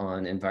edited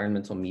on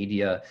environmental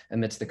media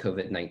amidst the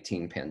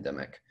COVID-19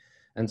 pandemic.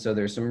 And so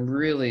there's some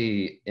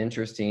really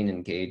interesting,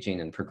 engaging,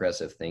 and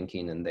progressive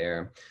thinking in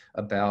there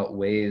about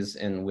ways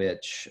in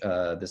which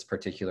this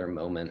particular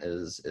moment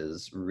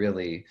is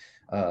really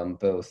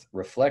both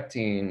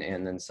reflecting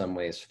and in some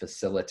ways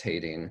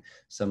facilitating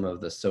some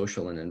of the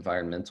social and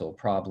environmental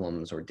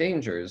problems or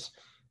dangers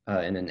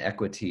and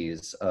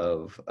inequities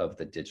of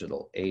the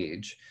digital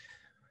age.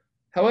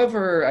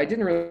 However, I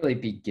didn't really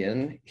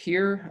begin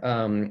here.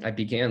 I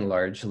began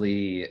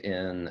largely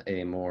in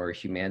a more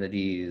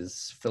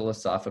humanities,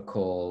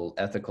 philosophical,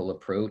 ethical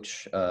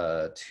approach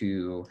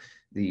to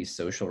the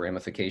social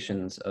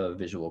ramifications of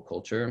visual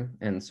culture.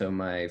 And so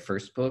my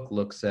first book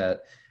looks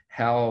at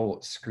how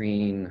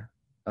screen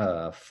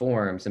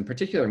forms, in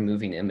particular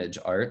moving image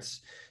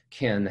arts,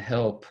 can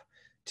help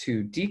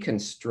to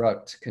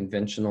deconstruct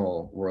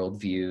conventional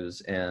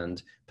worldviews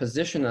and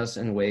position us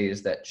in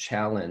ways that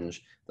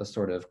challenge the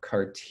sort of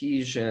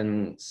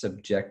Cartesian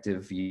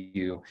subjective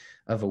view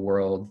of a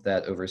world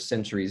that over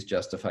centuries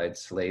justified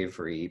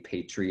slavery,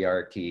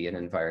 patriarchy, and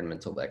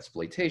environmental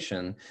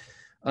exploitation.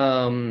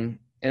 And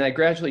I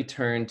gradually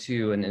turned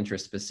to an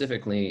interest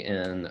specifically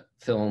in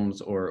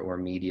films or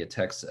media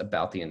texts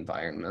about the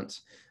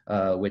environment,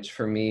 which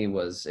for me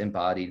was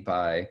embodied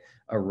by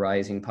a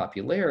rising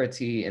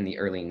popularity in the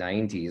early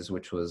 90s,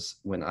 which was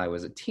when I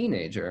was a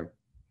teenager,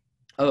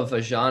 of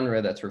a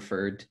genre that's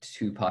referred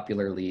to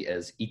popularly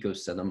as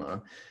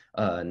eco-cinema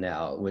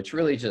now, which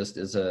really just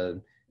is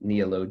a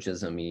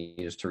neologism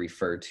used to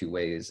refer to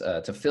ways,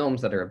 to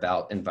films that are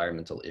about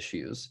environmental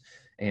issues,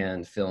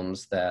 and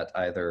films that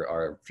either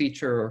are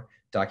feature,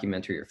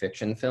 documentary, or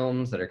fiction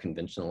films that are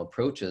conventional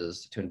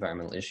approaches to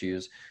environmental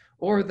issues,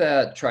 or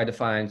that try to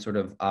find sort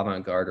of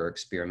avant-garde or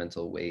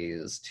experimental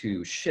ways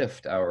to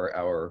shift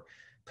our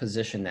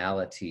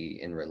positionality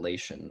in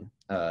relation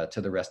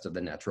to the rest of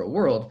the natural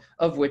world,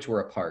 of which we're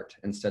a part,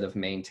 instead of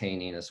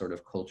maintaining a sort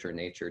of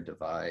culture-nature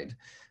divide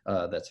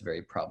that's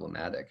very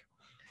problematic.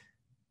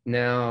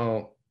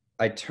 Now,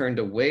 I turned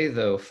away,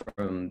 though,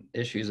 from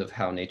issues of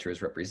how nature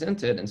is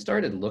represented and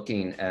started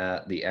looking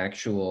at the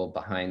actual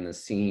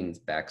behind-the-scenes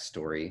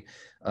backstory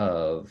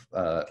of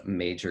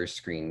major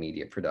screen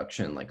media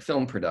production, like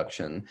film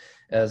production,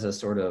 as a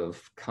sort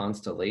of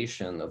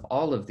constellation of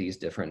all of these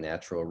different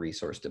natural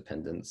resource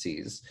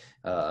dependencies,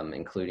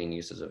 including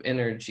uses of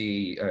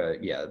energy,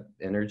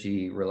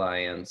 energy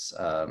reliance,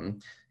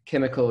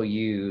 chemical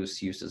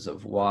use, uses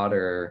of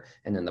water,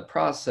 and in the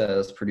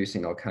process,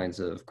 producing all kinds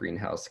of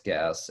greenhouse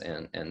gas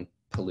and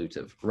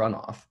pollutive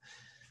runoff.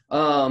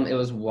 It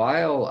was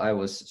while I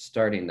was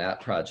starting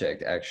that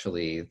project,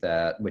 actually,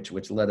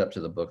 which led up to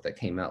the book that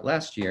came out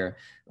last year,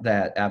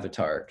 that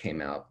Avatar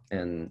came out.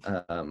 And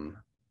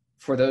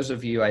for those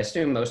of you, I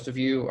assume most of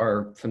you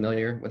are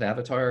familiar with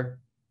Avatar,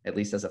 at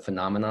least as a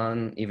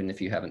phenomenon, even if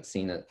you haven't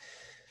seen it.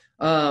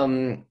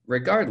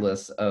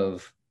 Regardless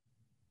of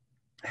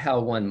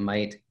how one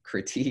might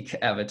critique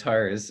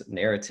Avatar's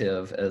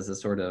narrative as a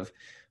sort of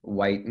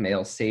white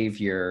male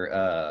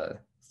savior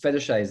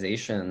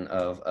fetishization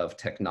of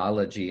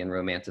technology and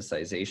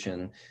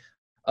romanticization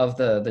of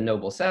the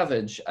noble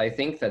savage, I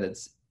think that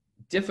it's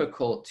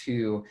difficult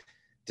to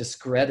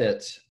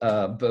discredit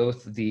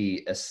both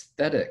the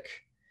aesthetic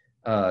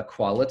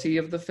quality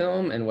of the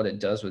film and what it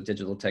does with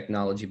digital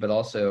technology, but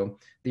also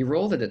the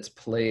role that it's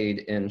played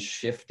in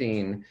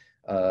shifting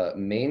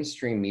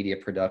mainstream media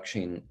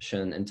production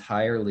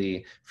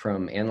entirely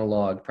from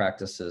analog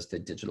practices to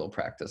digital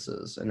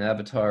practices. And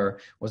Avatar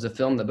was a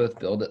film that both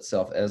billed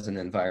itself as an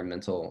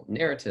environmental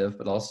narrative,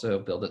 but also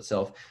billed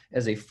itself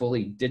as a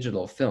fully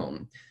digital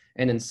film.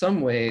 And in some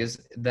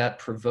ways, that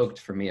provoked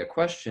for me a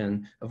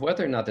question of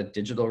whether or not the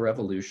digital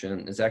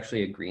revolution is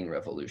actually a green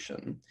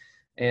revolution.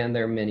 And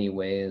there are many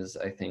ways,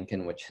 I think,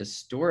 in which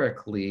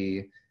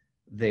historically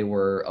they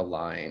were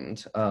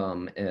aligned.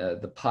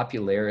 The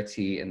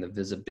popularity and the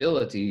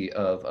visibility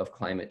of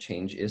climate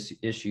change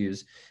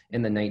issues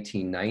in the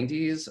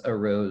 1990s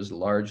arose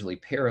largely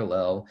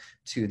parallel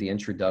to the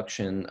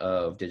introduction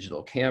of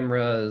digital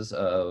cameras,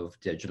 of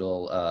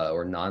digital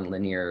or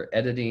nonlinear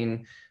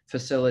editing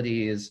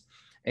facilities,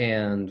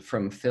 and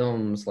from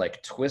films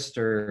like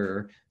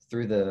Twister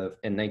in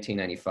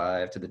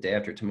 1995 to The Day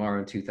After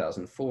Tomorrow in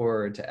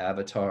 2004 to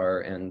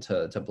Avatar and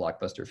to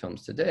blockbuster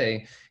films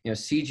today,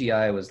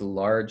 CGI was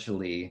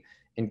largely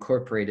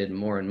incorporated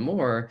more and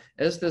more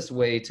as this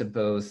way to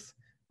both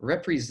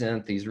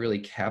represent these really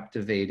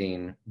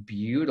captivating,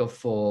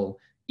 beautiful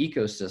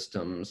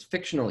ecosystems,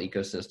 fictional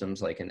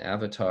ecosystems like in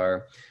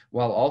Avatar,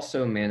 while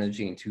also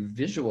managing to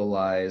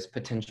visualize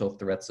potential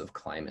threats of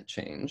climate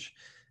change.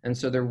 And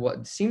so there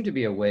seemed to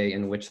be a way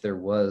in which there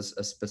was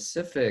a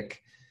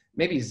specific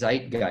maybe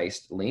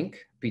zeitgeist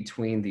link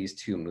between these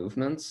two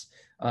movements,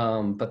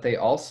 but they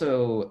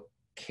also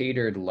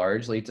catered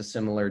largely to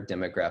similar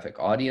demographic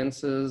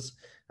audiences.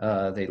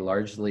 They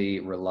largely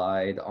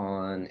relied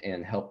on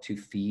and helped to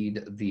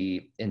feed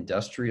the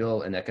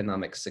industrial and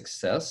economic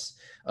success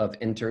of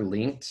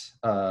interlinked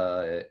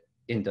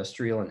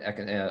industrial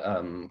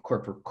and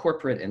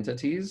corporate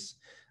entities,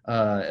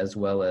 as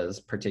well as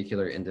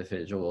particular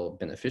individual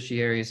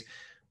beneficiaries.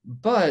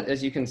 But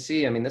as you can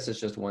see, I mean, this is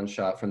just one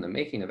shot from the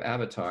making of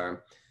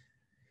Avatar.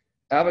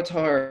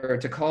 Avatar,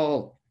 to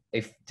call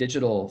a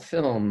digital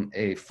film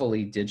a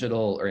fully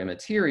digital or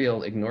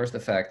immaterial, ignores the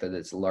fact that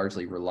it's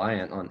largely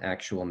reliant on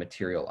actual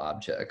material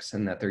objects,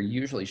 and that they're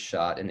usually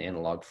shot in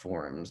analog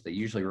forms. They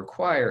usually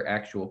require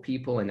actual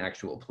people in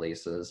actual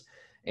places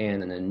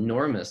and an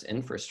enormous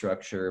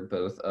infrastructure,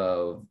 both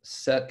of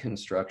set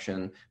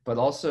construction, but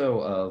also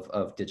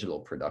of digital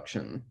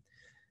production.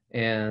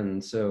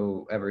 And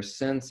so ever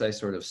since I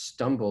sort of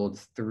stumbled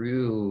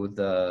through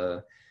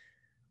the,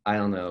 I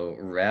don't know,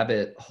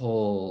 rabbit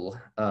hole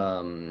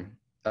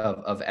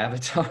of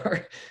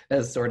Avatar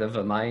as sort of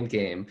a mind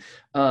game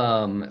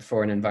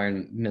for an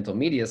environmental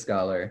media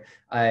scholar,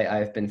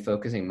 I've been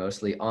focusing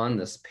mostly on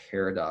this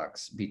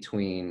paradox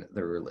between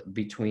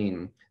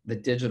the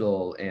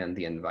digital and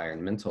the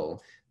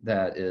environmental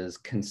that is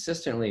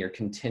consistently or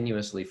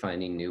continuously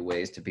finding new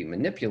ways to be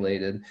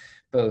manipulated,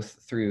 both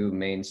through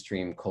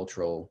mainstream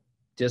cultural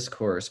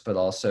discourse, but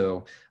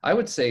also, I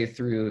would say,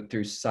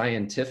 through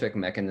scientific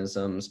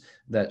mechanisms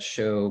that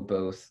show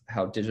both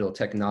how digital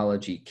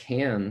technology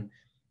can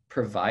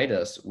provide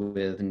us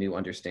with new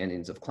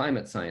understandings of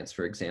climate science,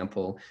 for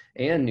example,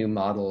 and new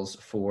models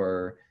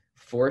for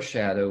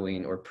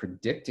foreshadowing or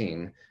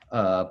predicting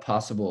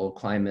possible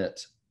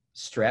climate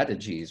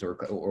strategies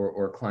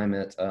or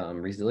climate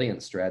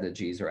resilience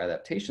strategies or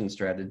adaptation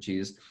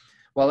strategies,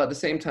 while at the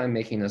same time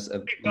making us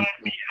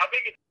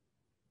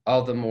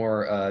all the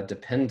more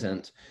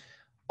dependent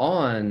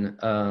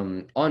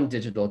on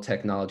digital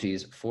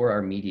technologies for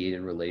our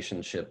mediated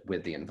relationship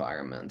with the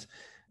environment.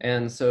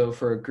 And so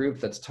for a group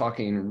that's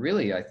talking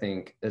really, I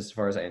think, as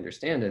far as I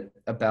understand it,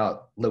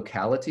 about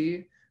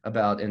locality,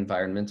 about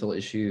environmental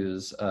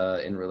issues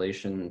in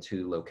relation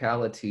to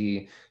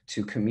locality,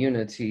 to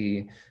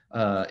community,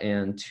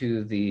 and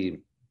to the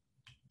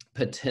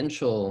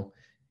potential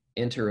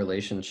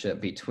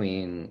interrelationship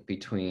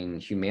between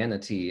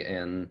humanity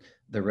and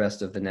the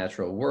rest of the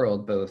natural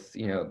world, both,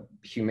 you know,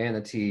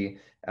 humanity,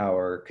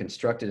 our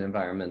constructed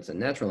environments and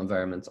natural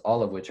environments,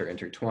 all of which are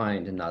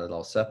intertwined and not at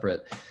all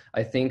separate.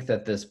 I think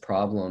that this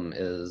problem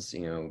is,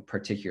 you know,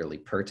 particularly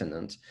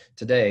pertinent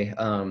today.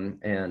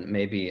 And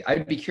maybe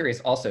I'd be curious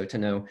also to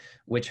know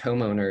which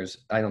homeowners,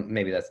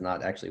 maybe that's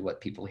not actually what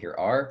people here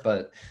are,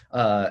 but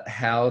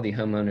how the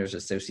Homeowners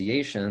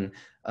Association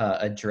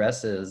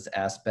addresses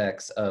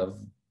aspects of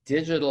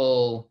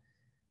digital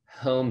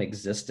home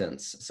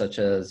existence, such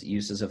as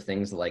uses of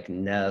things like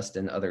Nest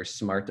and other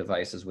smart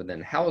devices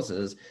within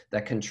houses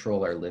that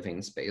control our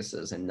living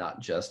spaces and not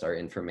just our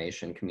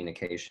information,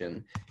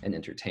 communication, and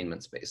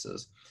entertainment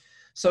spaces.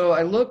 So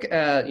I look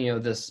at, you know,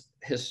 this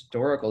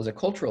historical, as a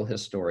cultural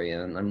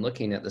historian, I'm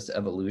looking at this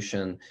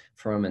evolution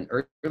from an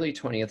early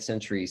 20th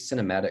century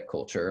cinematic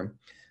culture,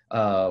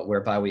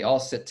 whereby we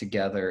all sit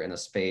together in a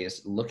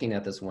space looking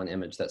at this one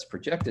image that's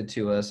projected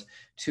to us,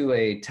 to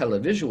a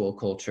televisual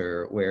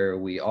culture where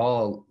we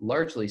all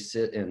largely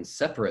sit in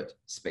separate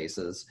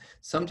spaces,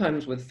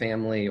 sometimes with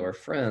family or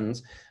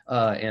friends,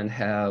 and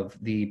have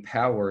the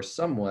power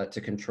somewhat to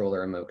control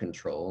our remote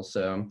control.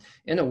 So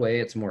in a way,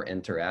 it's more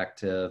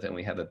interactive and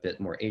we have a bit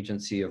more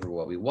agency over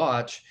what we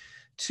watch,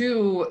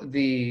 to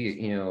the,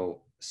 you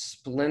know,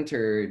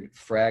 splintered,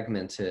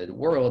 fragmented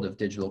world of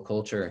digital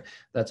culture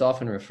that's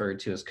often referred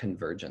to as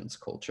convergence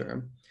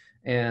culture.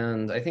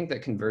 And I think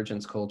that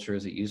convergence culture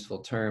is a useful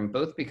term,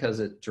 both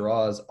because it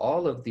draws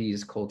all of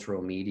these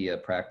cultural media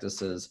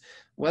practices,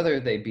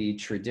 whether they be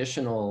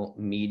traditional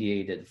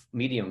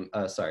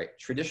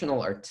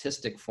traditional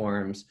artistic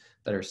forms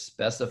that are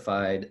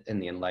specified in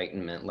the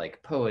Enlightenment,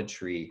 like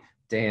poetry,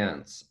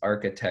 dance,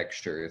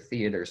 architecture,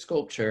 theater,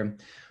 sculpture,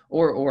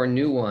 or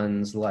new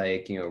ones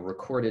like, you know,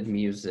 recorded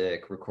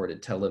music,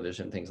 recorded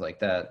television, things like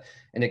that.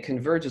 And it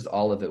converges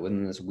all of it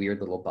within this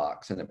weird little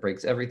box, and it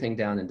breaks everything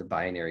down into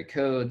binary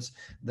codes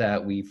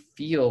that we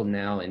feel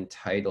now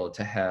entitled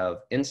to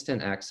have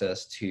instant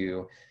access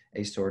to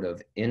a sort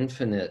of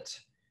infinite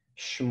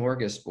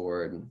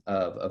smorgasbord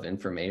of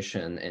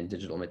information and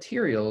digital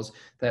materials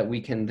that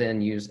we can then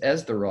use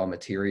as the raw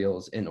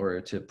materials in order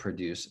to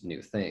produce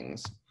new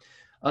things.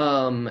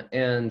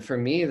 And for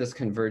me, this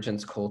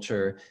convergence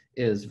culture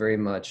is very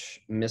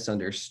much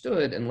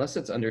misunderstood unless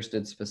it's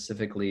understood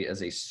specifically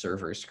as a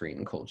server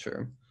screen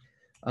culture.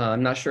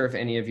 I'm not sure if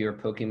any of you are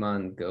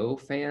Pokemon Go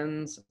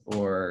fans,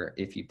 or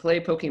if you play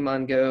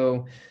Pokemon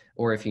Go,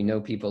 or if you know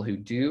people who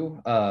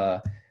do.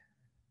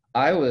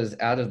 I was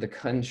out of the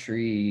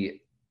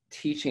country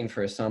teaching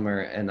for a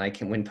summer, and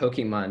when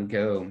Pokemon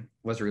Go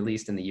was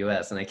released in the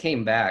US, and I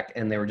came back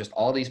and there were just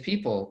all these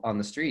people on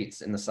the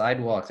streets and the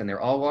sidewalks, and they're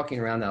all walking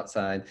around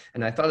outside.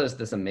 And I thought it was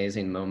this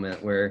amazing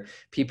moment where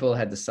people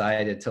had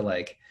decided to,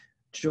 like,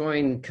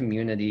 join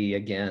community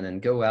again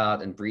and go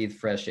out and breathe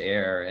fresh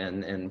air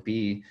and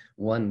be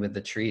one with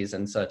the trees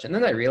and such. And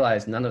then I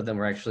realized none of them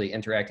were actually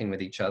interacting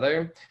with each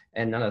other,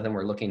 and none of them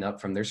were looking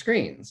up from their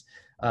screens.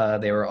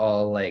 They were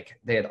all like,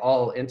 they had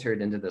all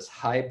entered into this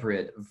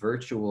hybrid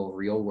virtual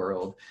real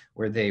world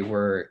where they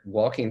were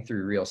walking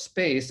through real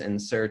space in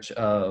search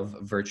of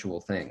virtual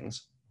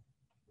things,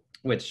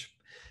 which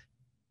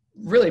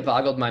really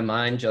boggled my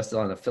mind just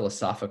on a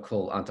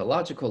philosophical,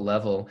 ontological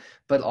level,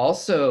 but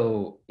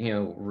also, you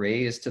know,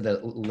 raised to the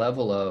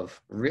level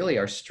of really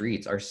our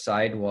streets, our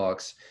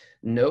sidewalks.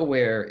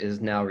 Nowhere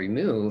is now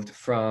removed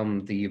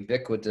from the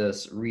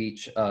ubiquitous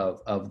reach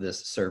of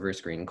this server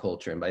screen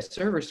culture. And by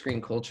server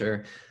screen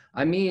culture,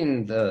 I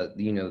mean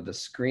the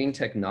screen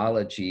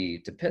technology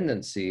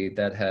dependency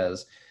that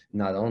has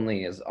not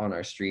only is on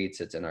our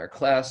streets, it's in our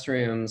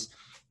classrooms,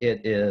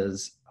 it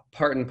is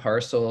part and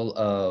parcel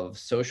of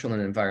social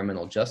and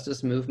environmental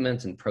justice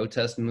movements and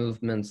protest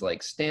movements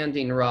like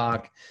Standing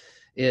Rock.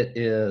 It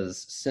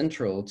is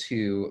central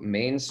to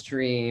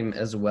mainstream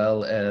as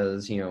well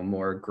as, you know,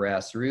 more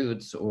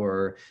grassroots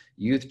or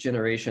youth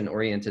generation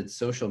oriented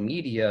social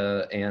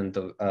media and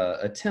the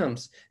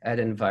attempts at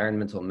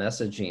environmental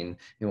messaging.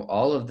 You know,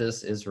 all of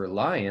this is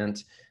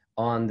reliant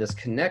on this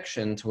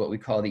connection to what we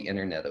call the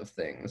Internet of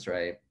Things,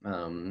 right?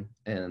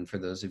 And for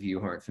those of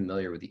you who aren't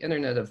familiar with the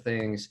Internet of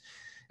Things,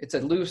 it's a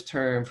loose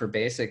term for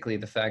basically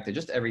the fact that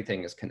just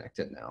everything is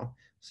connected now.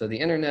 So the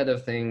Internet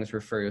of Things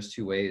refers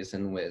to ways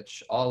in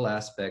which all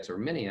aspects or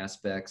many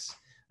aspects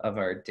of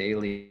our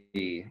daily,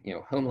 you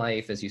know, home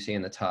life, as you see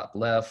in the top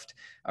left,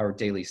 our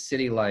daily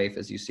city life,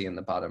 as you see in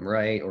the bottom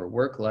right, or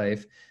work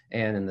life,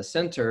 and in the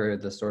center,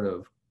 the sort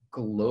of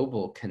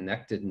global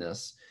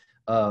connectedness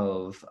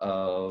of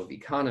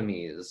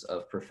economies,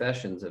 of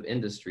professions, of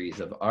industries,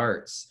 of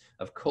arts,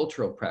 of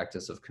cultural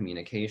practice, of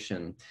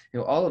communication.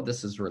 You know, all of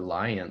this is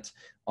reliant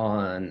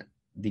on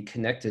the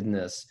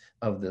connectedness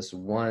of this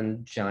one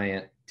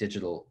giant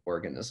digital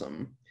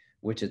organism,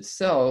 which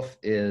itself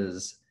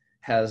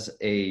has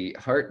a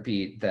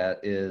heartbeat that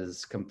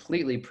is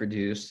completely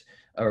produced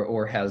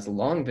or has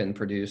long been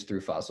produced through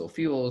fossil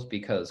fuels,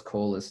 because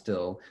coal is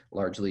still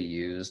largely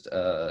used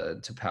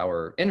to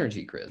power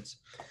energy grids.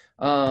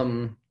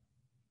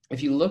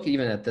 If you look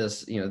even at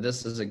this, you know,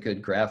 this is a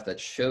good graph that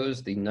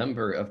shows the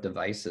number of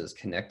devices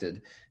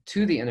connected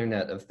to the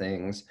Internet of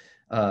Things.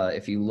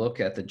 If you look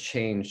at the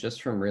change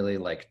just from really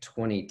like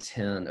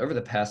 2010, over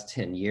the past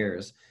 10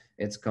 years,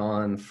 it's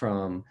gone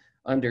from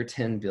under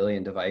 10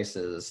 billion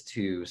devices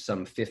to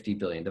some 50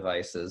 billion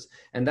devices.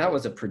 And that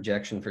was a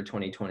projection for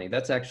 2020.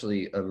 That's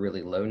actually a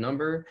really low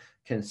number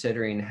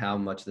considering how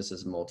much this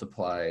is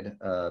multiplied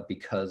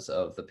because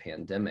of the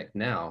pandemic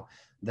now,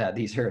 that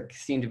these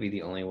seem to be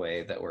the only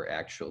way that we're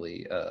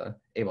actually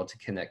able to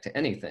connect to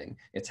anything.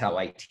 It's how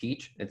I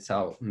teach. It's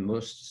how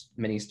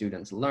many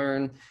students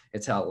learn.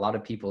 It's how a lot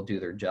of people do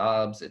their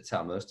jobs. It's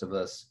how most of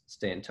us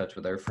stay in touch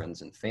with our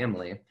friends and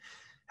family.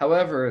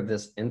 However,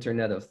 this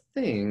Internet of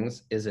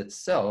Things is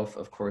itself,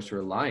 of course,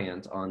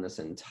 reliant on this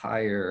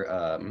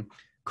entire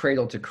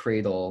cradle to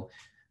cradle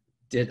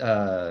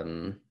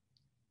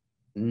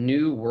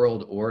new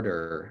world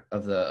order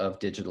of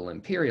digital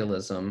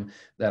imperialism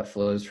that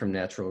flows from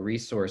natural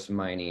resource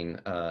mining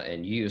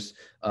and use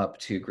up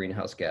to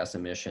greenhouse gas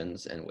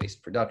emissions and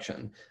waste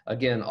production.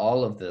 Again,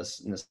 all of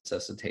this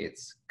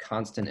necessitates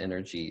constant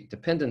energy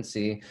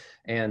dependency,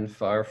 and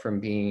far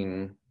from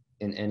being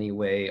in any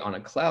way on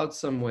a cloud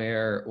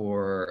somewhere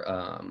or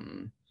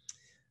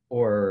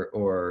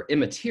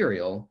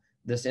immaterial,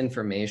 this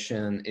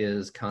information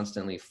is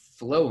constantly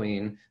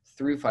flowing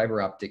through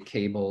fiber optic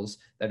cables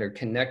that are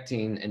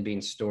connecting and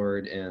being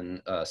stored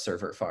in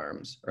server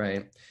farms,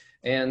 right?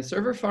 And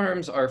server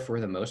farms are,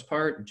 for the most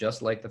part,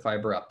 just like the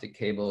fiber optic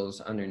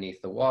cables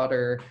underneath the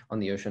water, on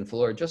the ocean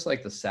floor, just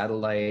like the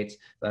satellites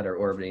that are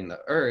orbiting the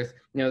Earth,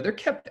 you know, they're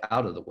kept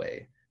out of the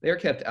way. They're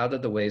kept out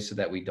of the way so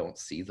that we don't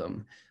see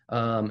them.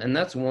 And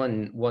that's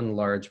one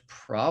large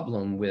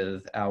problem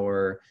with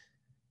our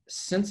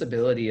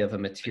sensibility of a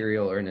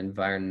material or an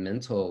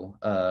environmental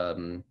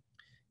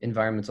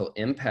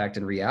impact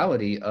and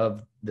reality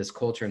of this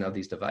culture and of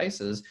these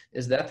devices,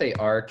 is that they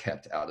are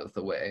kept out of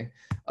the way.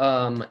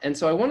 And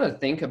so I want to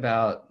think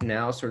about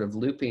now sort of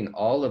looping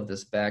all of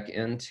this back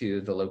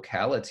into the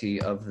locality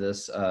of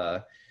this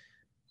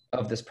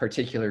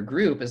particular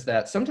group, is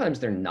that sometimes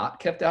they're not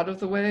kept out of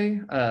the way.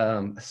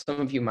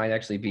 Some of you might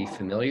actually be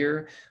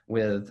familiar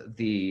with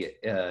the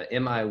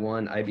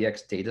MI1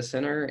 IBX data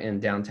center in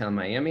downtown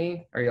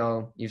Miami.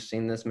 You've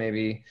seen this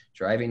maybe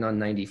driving on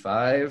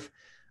 95.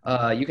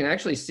 You can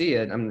actually see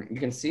it. You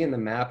can see in the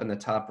map in the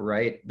top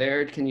right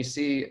there. Can you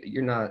see?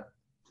 You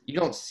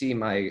don't see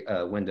my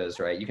windows,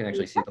 right? You can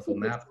actually see the full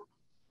map.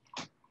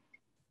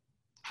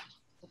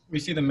 We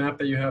see the map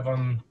that you have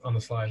on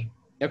the slide.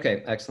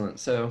 Okay, excellent.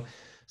 So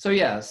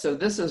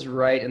this is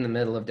right in the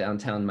middle of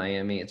downtown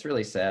Miami. It's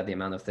really sad the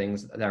amount of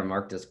things that are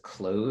marked as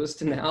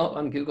closed now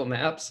on Google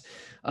Maps.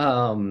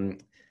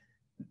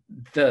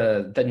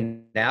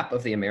 the NAP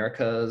of the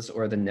Americas,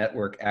 or the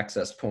network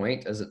access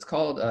point as it's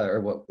called,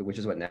 which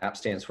is what NAP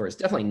stands for, is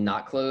definitely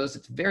not closed.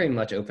 It's very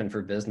much open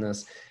for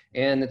business.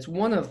 And it's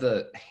one of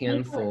the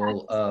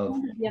handful of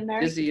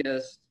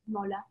busiest,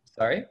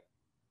 sorry?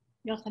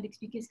 Il est en train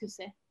d'expliquer ce que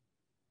c'est.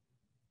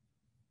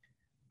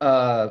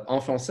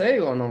 En français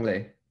ou en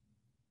anglais?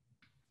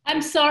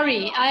 I'm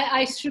sorry,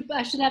 I should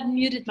have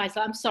muted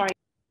myself, I'm sorry.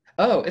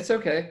 Oh, it's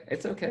okay,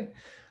 it's okay.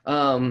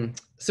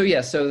 So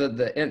yeah, so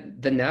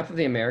the NAP of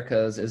the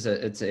Americas is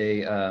it's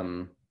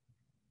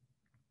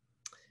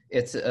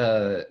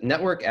a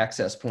network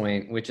access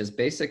point, which is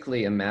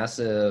basically a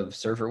massive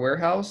server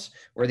warehouse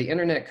where the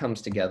internet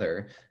comes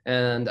together.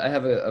 And I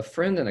have a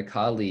friend and a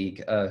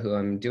colleague who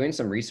I'm doing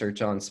some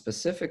research on,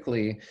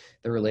 specifically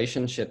the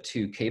relationship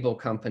to cable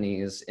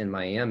companies in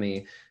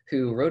Miami,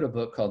 who wrote a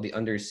book called The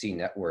Undersea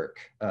Network,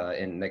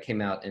 and that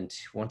came out in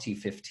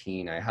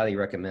 2015. I highly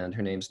recommend.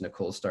 Her name's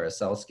Nicole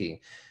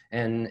Staroselsky.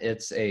 And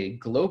it's a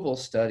global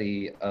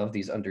study of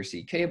these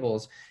undersea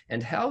cables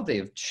and how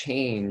they've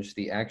changed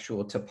the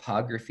actual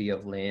topography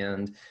of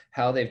land,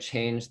 how they've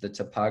changed the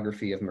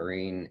topography of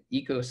marine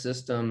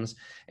ecosystems,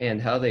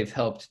 and how they've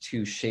helped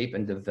to shape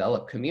and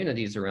develop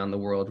communities around the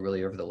world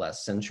really over the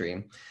last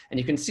century. And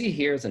you can see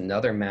here's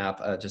another map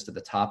just at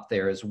the top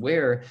there is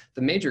where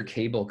the major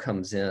cable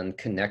comes in,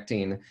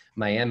 connecting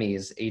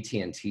Miami's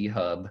AT&T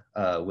hub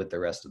with the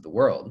rest of the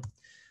world.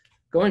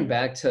 Going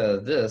back to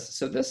this,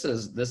 so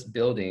this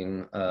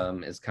building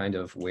is kind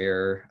of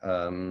where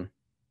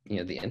you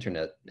know, the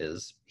internet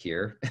is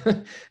here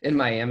in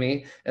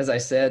Miami. As I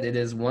said, it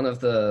is one of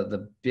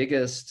the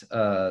biggest,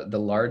 the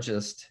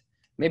largest,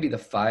 maybe the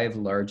 5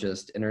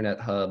 largest internet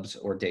hubs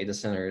or data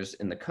centers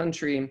in the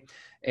country.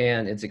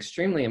 And it's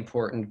extremely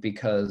important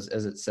because,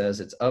 as it says,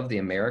 it's of the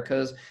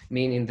Americas,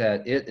 meaning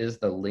that it is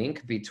the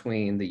link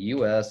between the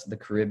US, the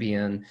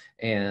Caribbean,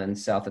 and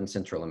South and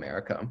Central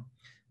America.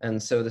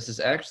 And so this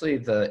is actually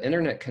the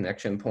internet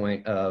connection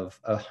point of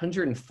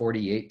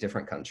 148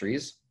 different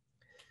countries.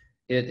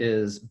 It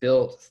is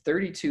built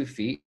 32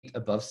 feet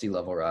above sea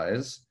level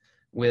rise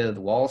with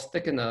walls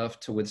thick enough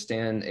to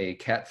withstand a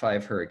Cat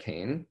 5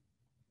 hurricane.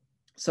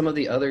 Some of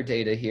the other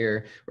data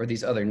here, or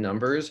these other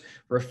numbers,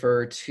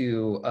 refer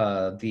to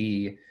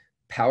the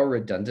power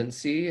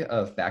redundancy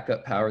of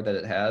backup power that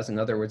it has. In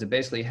other words, it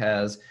basically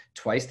has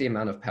twice the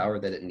amount of power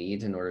that it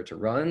needs in order to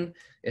run.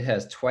 It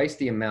has twice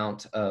the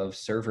amount of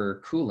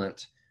server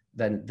coolant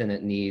than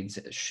it needs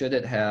should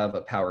it have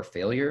a power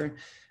failure.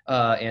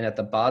 And at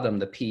the bottom,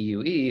 the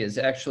PUE is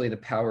actually the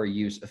power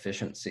use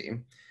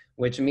efficiency,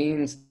 which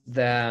means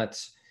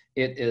that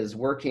it is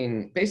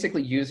working,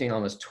 basically using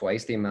almost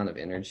twice the amount of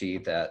energy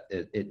that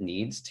it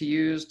needs to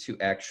use to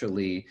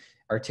actually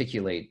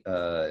articulate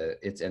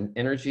its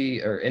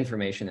energy or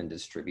information and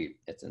distribute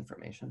its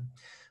information.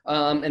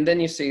 And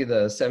then you see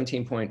the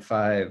 17.5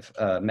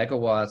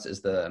 megawatts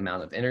is the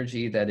amount of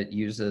energy that it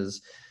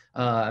uses.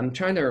 I'm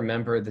trying to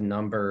remember the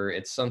number.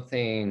 It's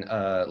something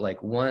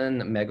like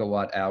 1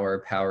 megawatt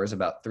hour powers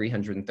about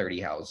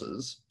 330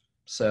 houses.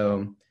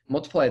 So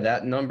multiply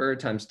that number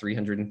times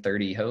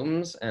 330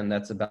 homes, and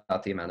that's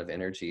about the amount of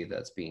energy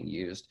that's being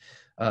used.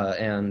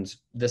 And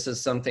this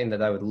is something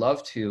that I would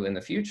love to in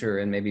the future,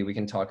 and maybe we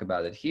can talk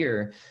about it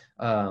here,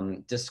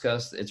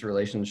 discuss its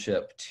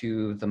relationship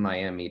to the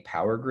Miami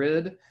power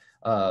grid,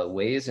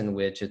 ways in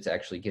which it's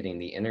actually getting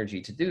the energy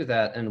to do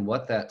that, and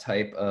what that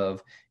type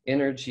of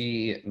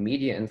energy,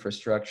 media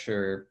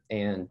infrastructure,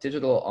 and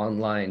digital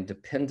online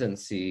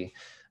dependency,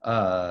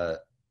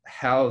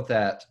 how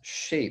that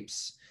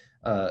shapes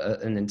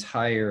an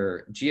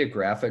entire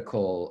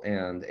geographical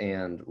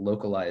and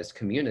localized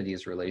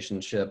communities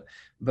relationship,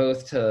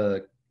 both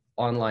to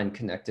online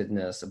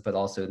connectedness, but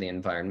also the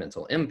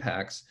environmental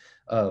impacts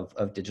of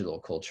digital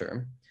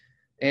culture.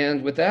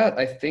 And with that,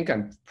 I think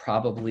I'm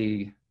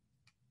probably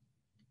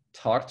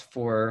talked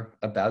for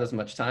about as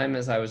much time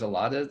as I was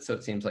allotted. So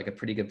it seems like a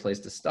pretty good place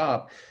to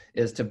stop,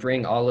 is to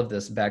bring all of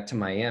this back to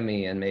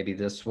Miami. And maybe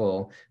this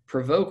will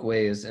provoke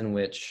ways in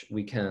which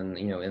we can,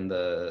 you know, in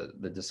the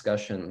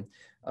discussion,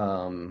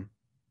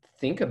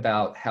 think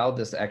about how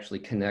this actually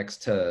connects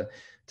to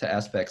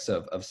aspects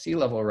of sea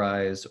level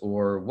rise,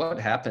 or what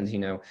happens. You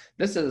know,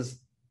 this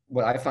is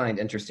what I find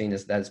interesting,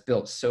 is that it's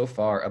built so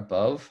far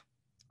above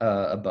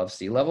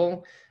sea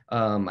level.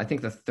 I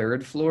think the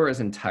 3rd floor is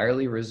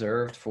entirely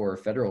reserved for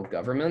federal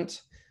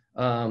government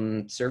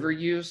server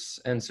use.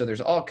 And so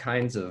there's all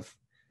kinds of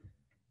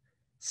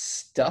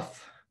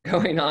stuff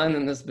going on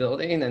in this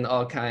building, and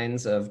all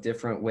kinds of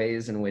different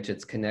ways in which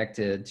it's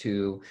connected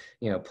to,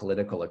 you know,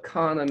 political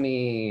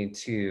economy,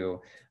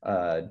 to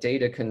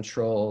data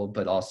control,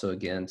 but also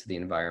again to the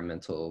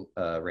environmental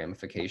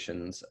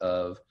ramifications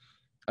of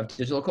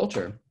digital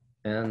culture.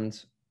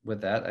 And with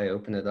that, I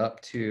open it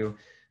up to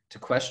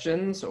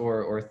questions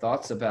or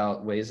thoughts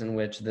about ways in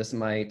which this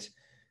might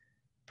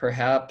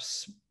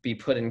perhaps be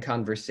put in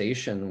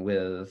conversation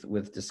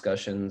with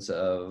discussions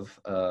of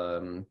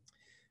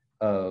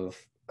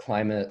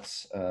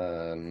climate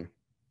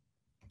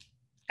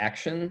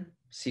action,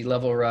 sea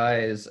level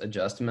rise,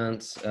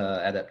 adjustments,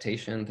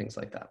 adaptation, things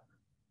like that.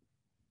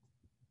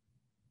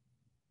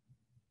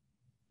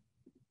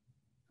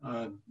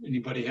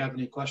 Anybody have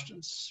any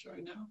questions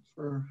right now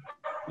for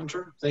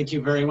Hunter? Thank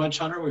you very much,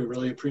 Hunter. We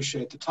really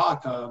appreciate the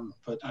talk.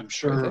 But I'm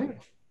sure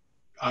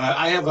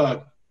I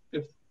have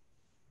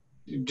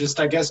if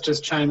I guess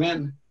just chime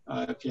in.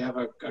 If you have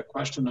a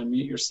question,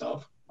 unmute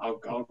yourself.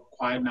 I'll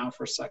quiet now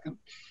for a second.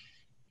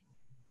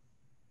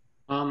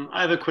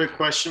 I have a quick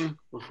question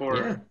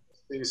before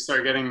things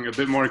start getting a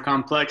bit more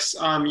complex.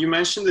 You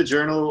mentioned the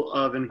Journal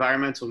of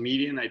Environmental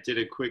Media, and I did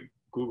a quick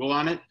Google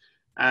on it,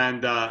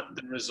 and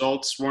the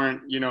results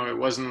weren't, it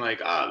wasn't like,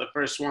 the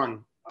first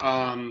one.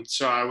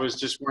 So I was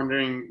just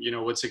wondering,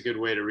 what's a good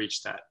way to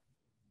reach that?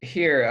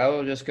 Here, I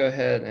will just go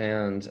ahead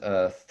and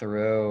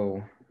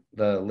throw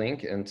the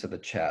link into the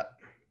chat.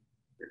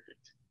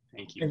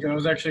 Thank you. I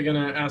was actually going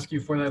to ask you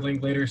for that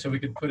link later so we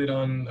could put it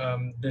on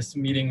this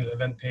meeting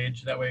event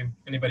page. That way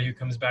anybody who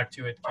comes back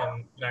to it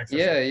can access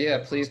it.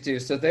 Yeah, please do.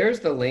 So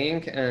there's the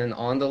link, and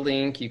on the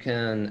link you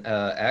can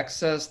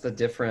access the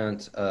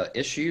different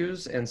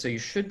issues, and so you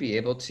should be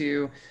able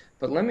to,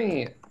 but let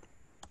me...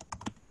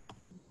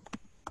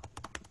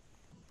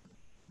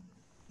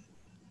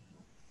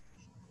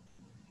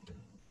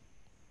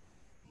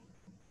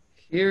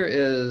 Here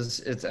is,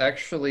 it's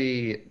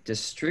actually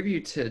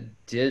distributed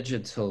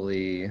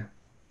digitally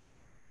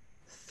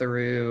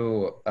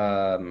through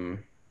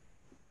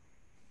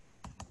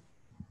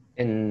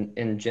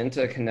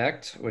Ingenta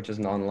Connect, which is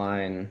an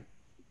online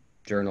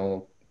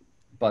journal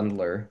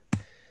bundler.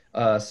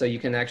 So you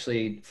can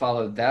actually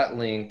follow that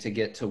link to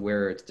get to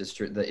where it's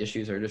the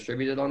issues are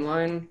distributed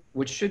online,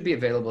 which should be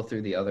available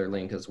through the other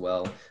link as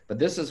well. But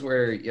this is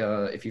where,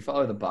 if you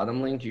follow the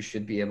bottom link, you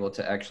should be able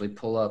to actually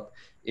pull up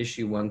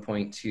issue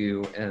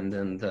 1.2 and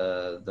then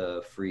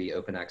the free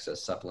open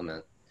access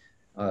supplement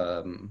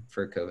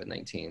for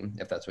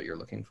COVID-19, if that's what you're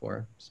looking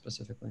for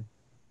specifically.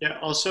 Yeah,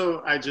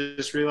 also, I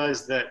just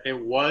realized that it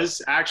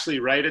was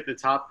actually right at the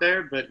top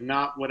there, but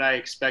not what I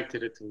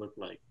expected it to look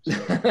like. So.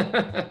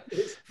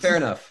 Fair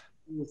enough.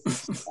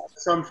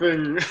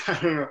 Something, I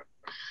don't know.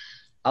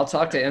 I'll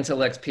talk to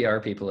Intellect's PR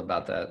people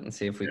about that and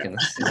see if we can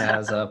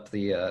snazz up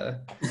the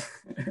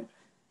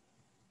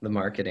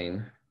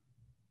marketing.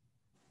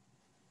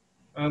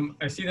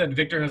 I see that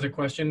Victor has a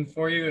question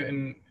for you,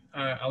 and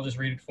I'll just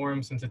read it for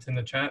him since it's in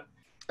the chat.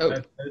 Oh.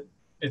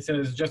 It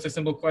says, just a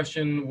simple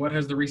question. What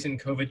has the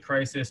recent COVID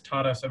crisis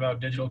taught us about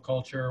digital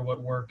culture?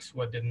 What works,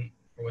 what didn't,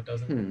 or what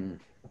doesn't?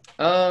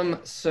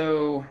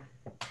 So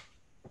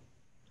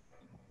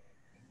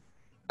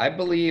I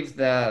believe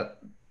that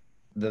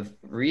the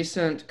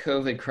recent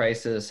COVID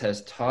crisis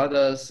has taught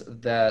us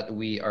that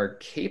we are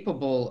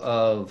capable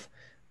of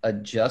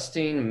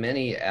adjusting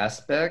many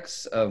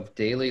aspects of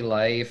daily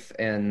life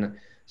and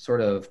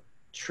sort of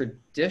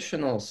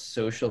traditional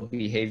social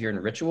behavior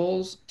and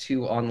rituals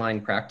to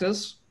online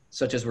practice,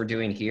 such as we're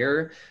doing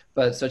here,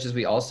 but such as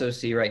we also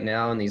see right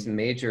now in these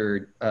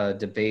major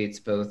debates,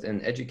 both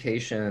in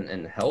education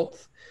and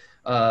health.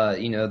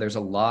 There's a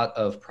lot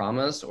of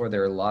promise, or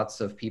there are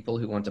lots of people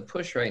who want to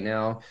push right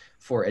now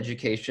for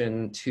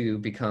education to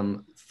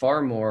become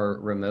far more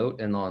remote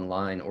and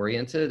online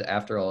oriented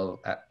after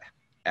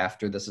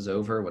this is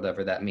over,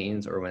 whatever that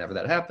means, or whenever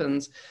that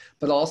happens,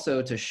 but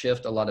also to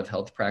shift a lot of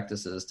health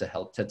practices to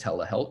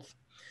telehealth,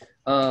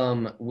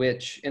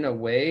 which in a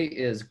way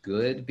is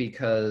good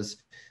because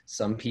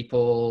some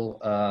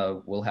people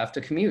will have to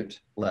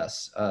commute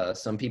less.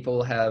 Some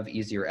people have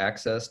easier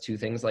access to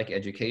things like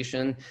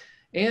education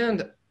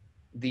and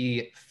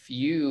the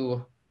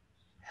few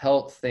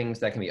health things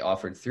that can be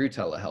offered through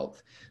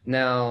telehealth.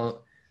 Now,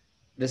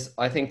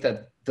 I think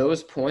that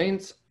those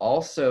points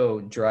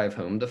also drive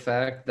home the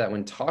fact that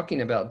when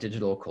talking about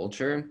digital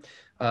culture,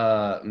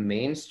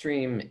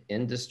 mainstream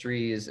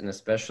industries and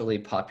especially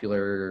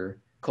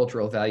popular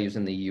cultural values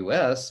in the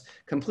US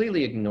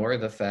completely ignore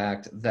the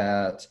fact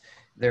that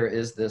there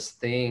is this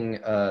thing,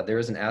 there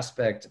is an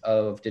aspect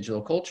of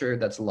digital culture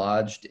that's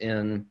lodged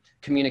in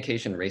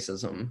communication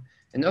racism.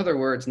 In other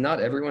words, not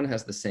everyone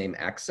has the same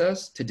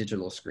access to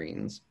digital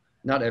screens.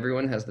 Not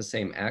everyone has the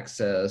same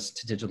access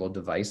to digital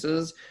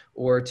devices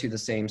or to the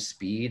same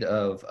speed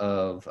of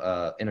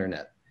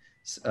internet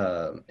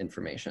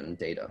information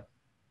data.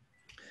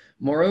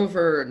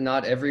 Moreover,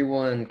 not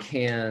everyone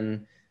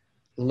can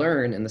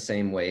learn in the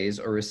same ways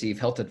or receive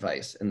health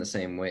advice in the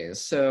same ways.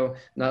 So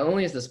not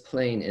only is this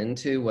playing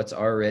into what's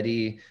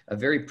already a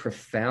very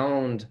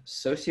profound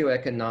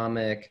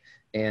socioeconomic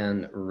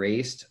and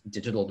race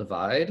digital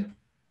divide,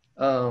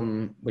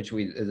 which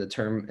is a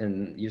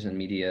term used in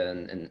media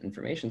and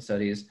information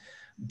studies,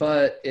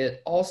 but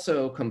it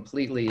also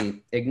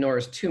completely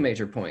ignores two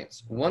major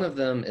points. One of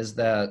them is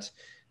that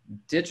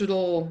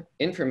digital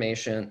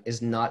information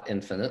is not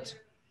infinite,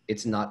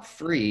 it's not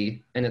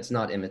free, and it's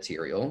not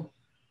immaterial.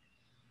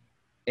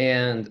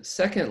 And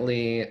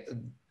secondly,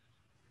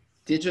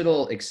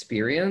 digital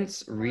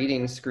experience,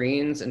 reading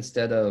screens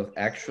instead of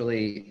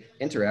actually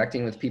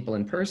interacting with people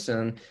in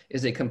person,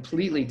 is a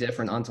completely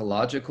different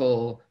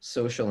ontological,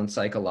 social, and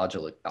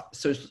sociological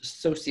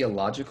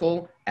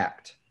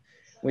act,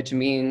 which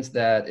means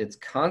that it's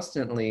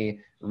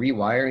constantly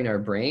rewiring our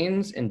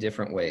brains in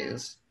different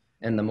ways.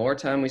 And the more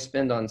time we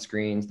spend on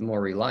screens, the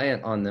more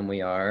reliant on them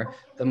we are,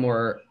 the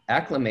more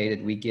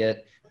acclimated we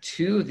get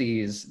to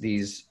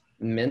these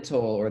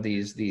mental or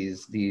these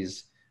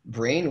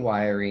brain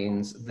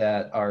wirings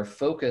that are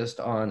focused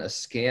on a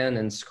scan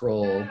and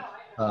scroll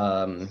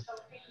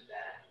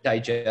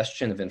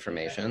digestion of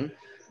information,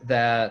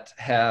 that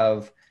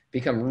have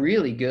become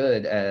really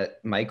good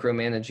at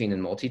micromanaging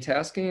and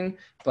multitasking,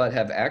 but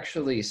have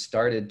actually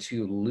started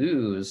to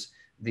lose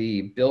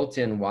the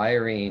built-in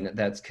wiring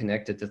that's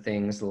connected to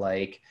things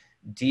like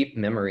deep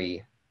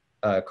memory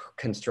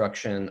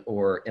construction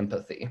or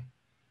empathy.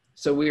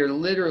 So we are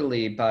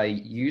literally, by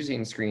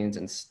using screens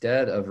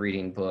instead of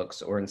reading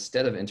books or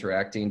instead of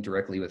interacting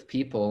directly with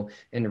people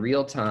in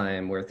real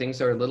time, where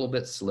things are a little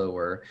bit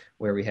slower,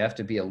 where we have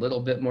to be a little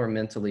bit more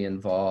mentally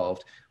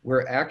involved,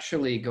 we're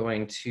actually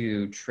going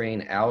to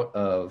train out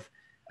of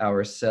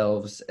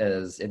ourselves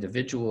as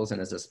individuals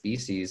and as a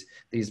species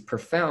these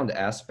profound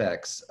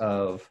aspects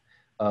of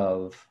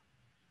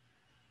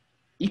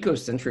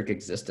ecocentric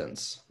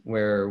existence,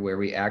 where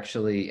we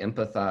actually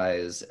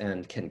empathize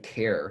and can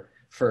care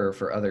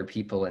for other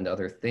people and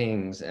other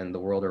things and the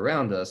world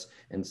around us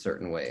in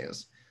certain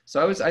ways.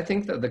 So I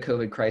think that the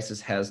COVID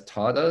crisis has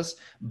taught us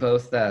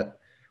both that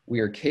we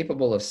are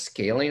capable of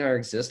scaling our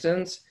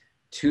existence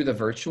to the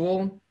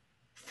virtual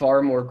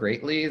far more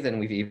greatly than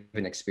we've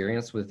even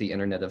experienced with the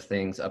Internet of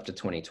Things up to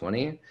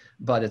 2020.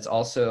 But it's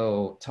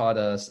also taught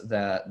us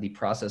that the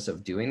process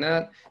of doing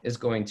that is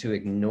going to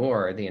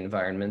ignore the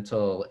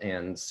environmental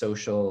and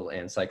social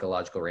and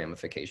psychological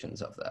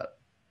ramifications of that,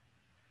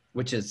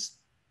 which is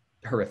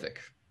horrific.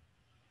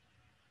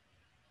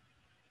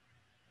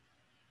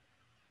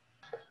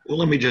 Well,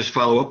 let me just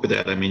follow up with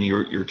that. I mean,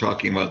 you're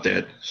talking about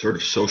that sort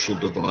of social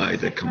divide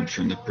that comes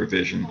from the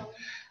provision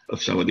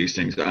of some of these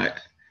things.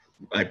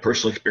 My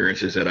personal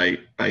experience is that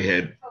I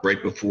had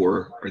right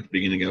before or at the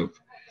beginning of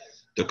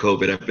the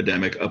COVID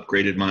epidemic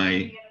upgraded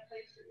my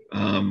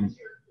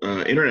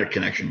internet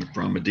connection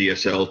from a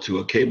DSL to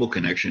a cable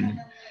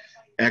connection,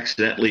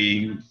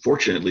 accidentally,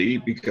 fortunately,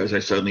 because I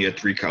suddenly had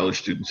 3 college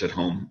students at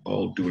home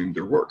all doing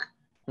their work.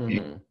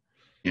 Mm-hmm.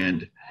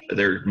 And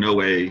there's no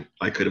way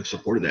I could have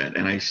supported that.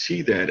 And I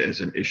see that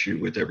as an issue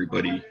with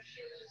everybody.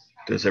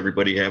 Does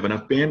everybody have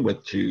enough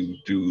bandwidth to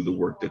do the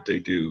work that they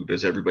do?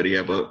 Does everybody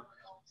have a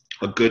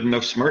good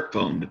enough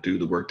smartphone to do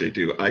the work they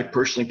do? I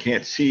personally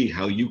can't see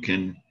how you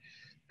can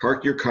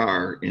park your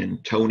car in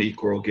Tony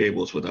Coral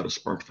Gables without a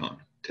smartphone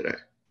today.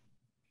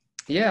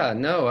 Yeah,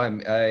 no,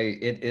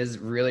 it is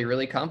really,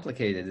 really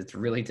complicated. It's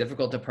really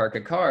difficult to park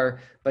a car,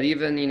 but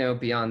even,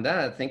 beyond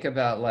that, think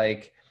about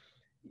like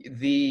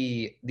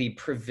the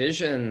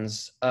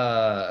provisions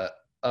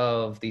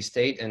of the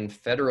state and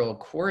federal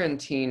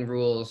quarantine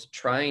rules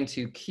trying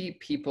to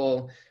keep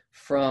people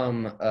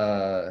from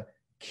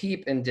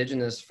keep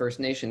Indigenous First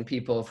Nation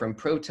people from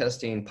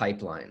protesting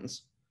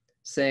pipelines,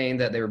 saying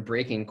that they were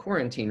breaking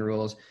quarantine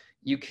rules.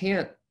 You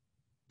can't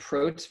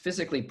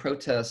physically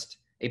protest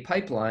a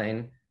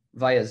pipeline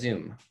via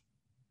Zoom.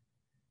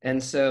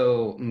 And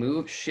so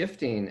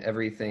shifting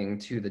everything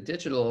to the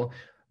digital,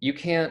 you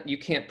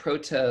can't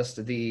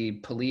protest the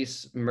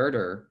police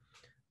murder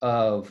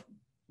of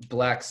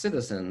Black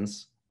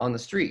citizens on the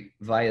street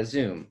via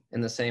Zoom in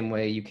the same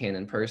way you can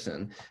in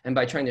person. And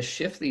by trying to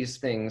shift these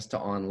things to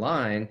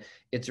online,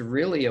 it's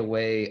really a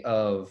way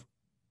of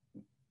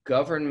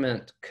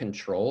government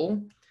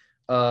control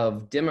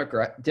of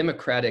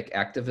democratic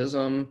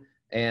activism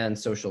and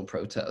social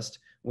protest,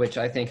 which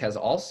I think has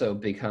also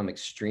become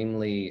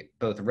extremely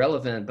both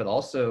relevant, but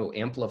also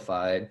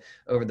amplified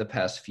over the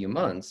past few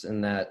months.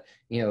 And that,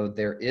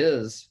 there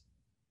is,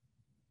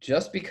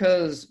 just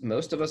because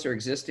most of us are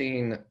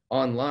existing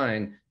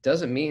online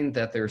doesn't mean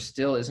that there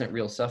still isn't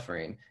real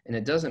suffering. And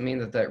it doesn't mean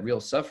that that real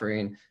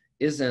suffering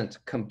isn't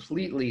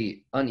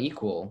completely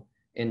unequal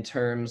in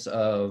terms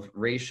of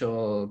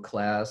racial,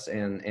 class,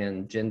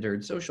 and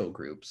gendered social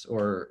groups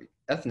or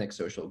ethnic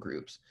social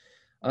groups.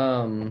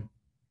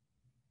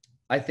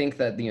 I think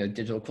that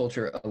digital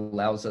culture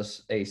allows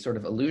us a sort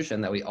of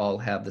illusion that we all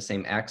have the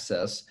same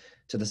access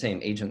to the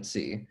same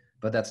agency,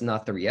 but that's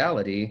not the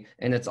reality.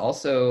 And it's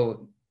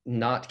also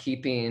not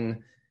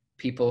keeping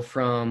people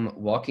from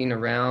walking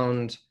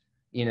around,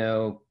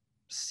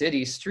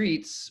 city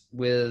streets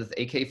with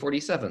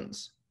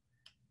AK-47s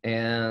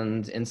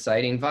and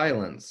inciting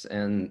violence.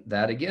 And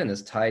that again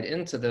is tied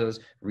into those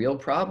real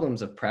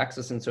problems of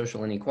praxis and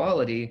social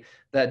inequality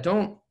that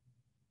don't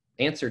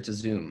answer to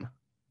Zoom.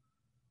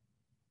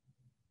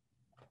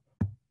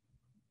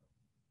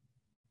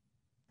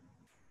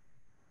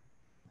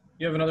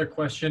 You have another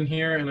question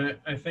here, and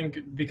I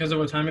think because of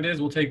what time it is,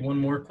 we'll take one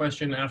more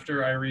question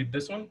after I read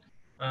this one,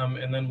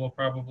 and then we'll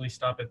probably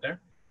stop it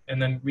there.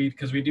 And then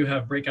because we do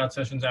have breakout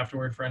sessions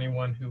afterward for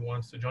anyone who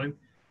wants to join.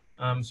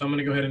 So I'm going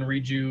to go ahead and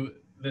read you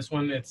this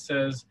one. It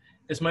says,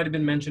 "This might have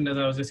been mentioned as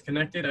I was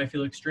disconnected. I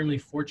feel extremely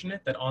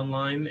fortunate that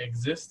online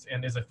exists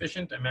and is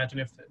efficient. Imagine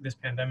if this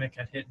pandemic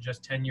had hit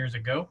just 10 years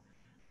ago.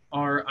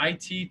 Are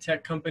IT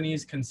tech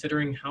companies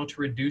considering how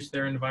to reduce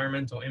their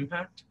environmental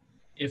impact?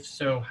 If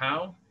so,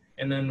 how?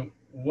 And then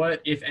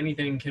what, if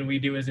anything, can we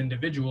do as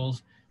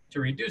individuals to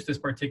reduce this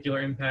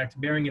particular impact,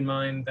 bearing in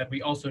mind that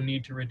we also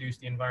need to reduce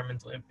the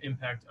environmental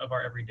impact of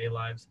our everyday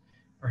lives?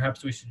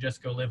 Perhaps we should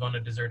just go live on a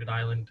deserted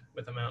island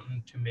with a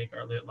mountain to make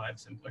our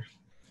lives simpler.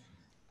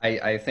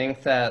 I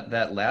think that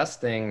that last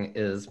thing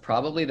is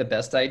probably the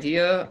best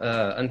idea.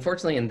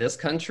 Unfortunately, in this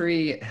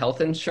country,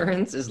 health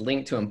insurance is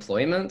linked to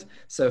employment.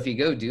 So if you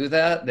go do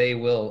that, they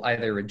will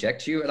either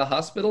reject you at a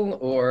hospital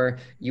or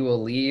you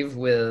will leave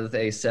with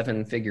a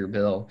 7-figure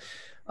bill.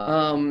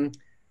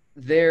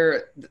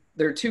 There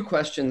are two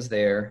questions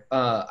there.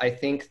 I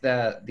think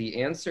that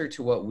the answer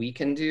to what we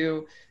can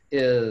do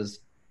is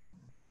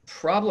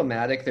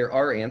problematic. There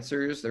are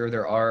answers,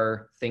 there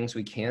are things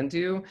we can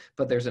do,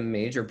 but there's a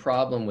major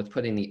problem with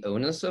putting the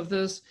onus of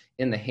this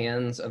in the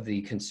hands of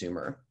the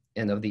consumer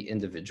and of the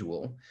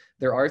individual.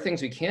 There are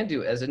things we can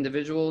do as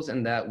individuals,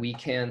 and that we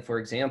can, for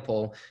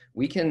example,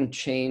 we can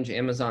change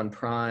Amazon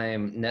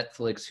Prime,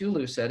 Netflix,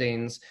 Hulu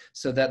settings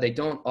so that they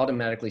don't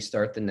automatically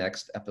start the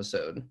next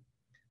episode,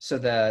 so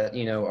that,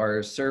 you know,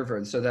 our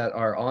server, so that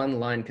our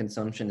online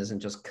consumption isn't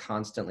just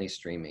constantly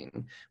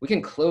streaming. We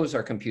can close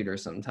our computer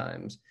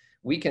sometimes.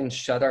 We can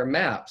shut our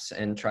maps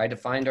and try to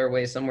find our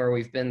way somewhere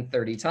we've been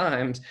 30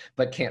 times,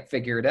 but can't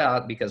figure it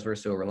out because we're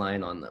so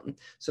reliant on them.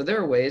 So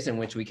there are ways in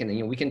which we can,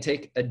 you know, we can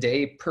take a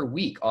day per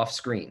week off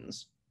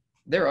screens.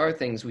 There are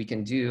things we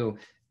can do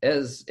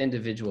as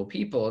individual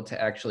people to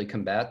actually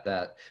combat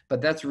that, but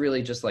that's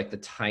really just like the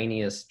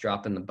tiniest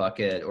drop in the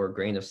bucket or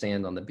grain of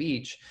sand on the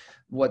beach.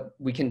 What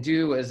we can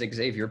do, as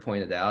Xavier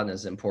pointed out and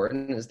is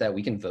important, is that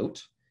we can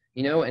vote,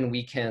 you know, and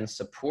we can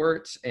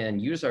support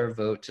and use our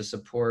vote to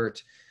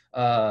support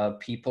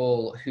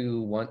people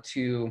who want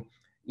to,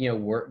 you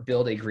know,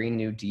 build a Green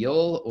New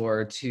Deal,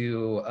 or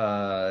to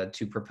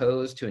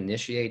propose, to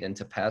initiate, and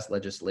to pass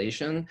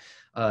legislation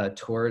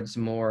towards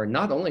more,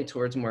 not only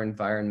towards more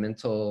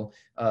environmental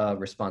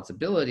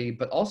responsibility,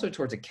 but also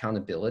towards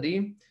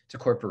accountability to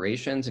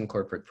corporations and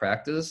corporate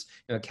practice.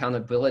 You know,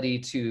 accountability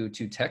to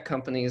tech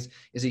companies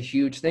is a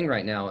huge thing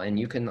right now, and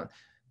you can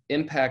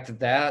impact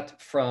that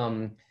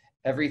from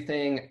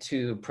everything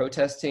to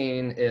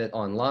protesting it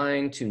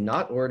online, to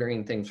not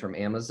ordering things from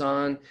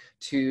Amazon,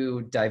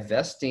 to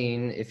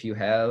divesting, if you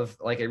have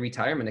like a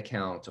retirement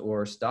account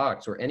or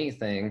stocks or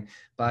anything,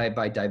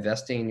 by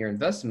divesting your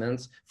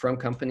investments from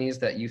companies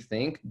that you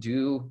think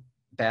do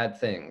bad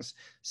things.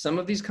 Some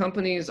of these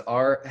companies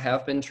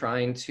have been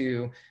trying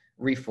to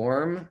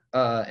reform,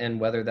 and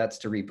whether that's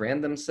to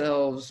rebrand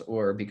themselves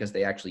or because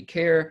they actually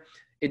care,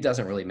 it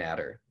doesn't really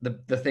matter.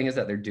 The thing is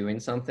that they're doing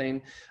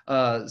something.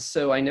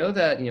 So I know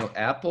that, you know,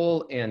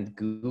 Apple and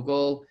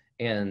Google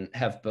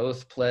have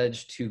both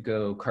pledged to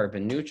go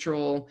carbon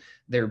neutral.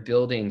 They're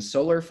building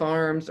solar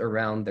farms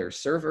around their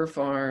server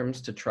farms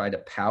to try to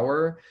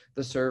power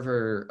the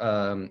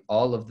server,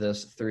 all of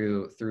this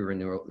through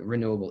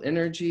renewable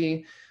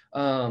energy.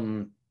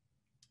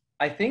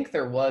 I think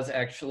there was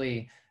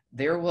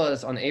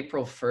on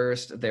April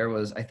 1st, there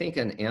was, I think,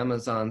 an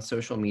Amazon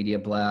social media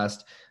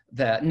blast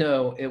that,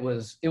 no, it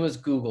was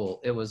Google.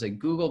 It was a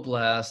Google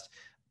blast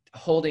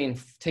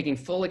taking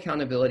full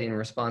accountability and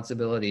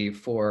responsibility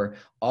for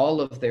all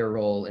of their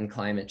role in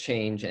climate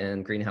change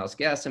and greenhouse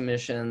gas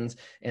emissions,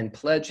 and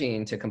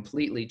pledging to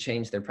completely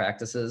change their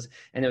practices.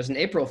 And it was an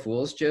April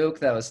Fool's joke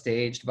that was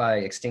staged by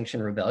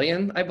Extinction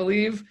Rebellion, I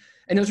believe.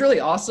 And it was really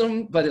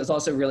awesome, but it was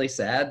also really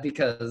sad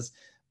because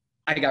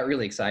I got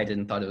really excited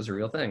and thought it was a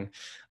real thing.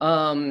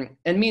 And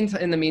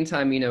in the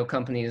meantime, you know,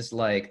 companies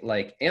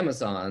like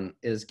Amazon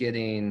is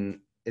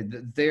getting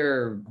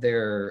their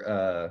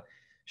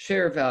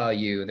share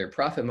value, their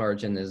profit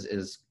margin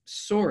is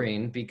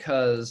soaring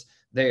because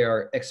they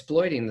are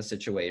exploiting the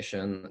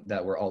situation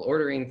that we're all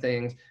ordering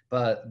things,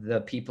 but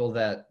the people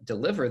that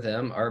deliver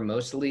them are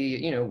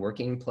mostly, you know,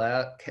 working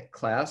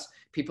class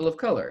people of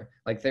color.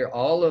 Like, they're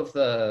all of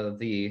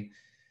the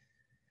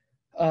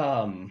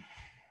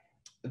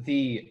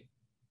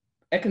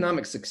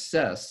economic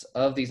success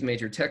of these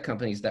major tech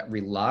companies that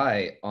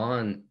rely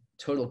on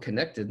total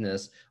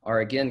connectedness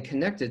are again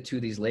connected to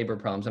these labor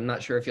problems. I'm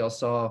not sure if y'all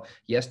saw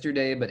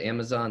yesterday, but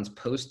Amazon's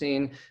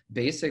posting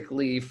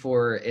basically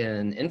for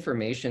an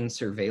information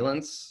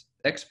surveillance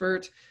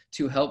expert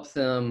to help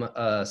them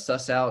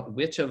suss out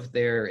which of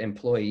their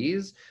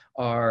employees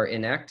are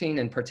enacting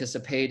and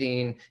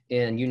participating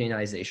in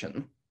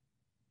unionization.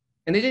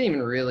 And they didn't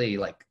even really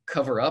like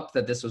cover up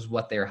that this was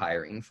what they're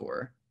hiring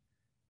for,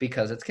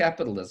 because it's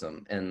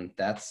capitalism and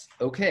that's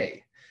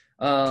okay.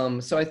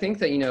 So I think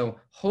that, you know,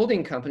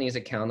 holding companies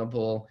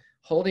accountable,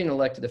 holding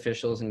elected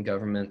officials in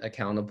government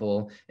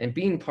accountable, and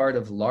being part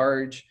of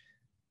large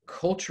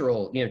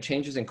cultural, you know,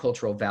 changes in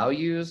cultural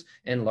values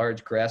and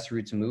large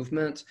grassroots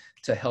movement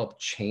to help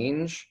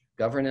change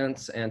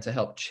governance and to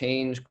help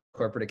change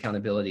corporate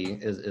accountability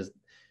is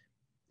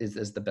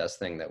the best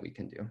thing that we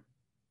can do.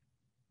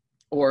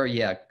 Or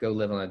yeah, go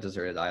live on a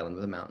deserted island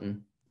with a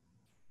mountain.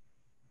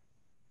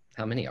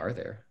 How many are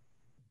there?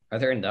 Are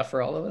there enough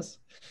for all of us?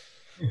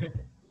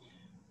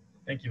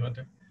 Thank you,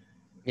 Hunter.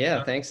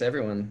 Yeah, thanks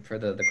everyone for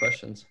the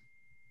questions.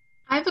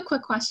 I have a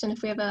quick question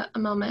if we have a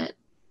moment.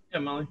 Yeah,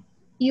 Molly.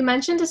 You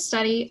mentioned a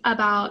study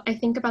about, I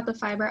think about the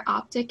fiber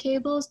optic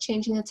cables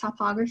changing the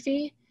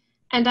topography.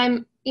 And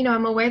I'm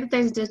aware that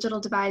there's a digital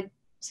divide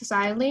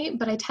societally,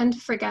 but I tend to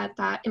forget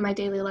that in my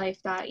daily life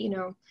that,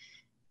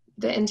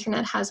 the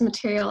internet has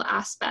material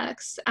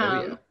aspects.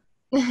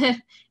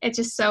 It's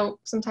just so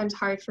sometimes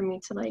hard for me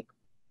to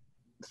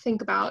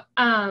think about.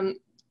 Can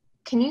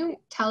you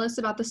tell us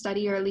about the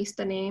study, or at least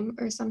the name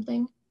or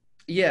something?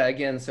 Yeah,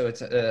 again, so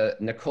it's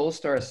Nicole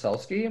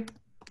Staroselsky.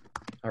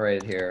 I'll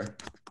write it here.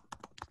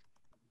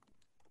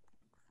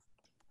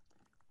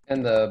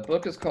 And the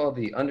book is called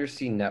The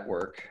Undersea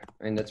Network,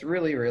 and it's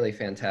really, really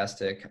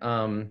fantastic.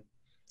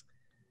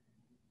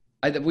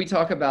 We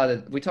talked about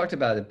it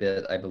a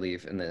bit, I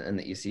believe, in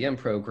the ECM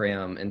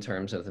program in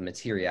terms of the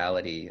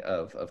materiality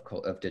of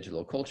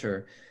digital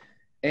culture.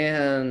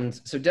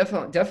 And so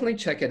definitely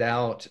check it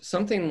out.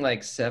 Something like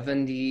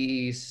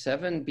between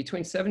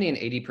 70 and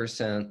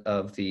 80%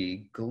 of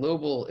the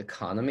global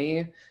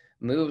economy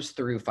moves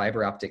through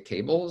fiber optic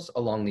cables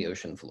along the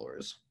ocean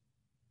floors.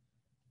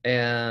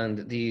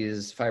 And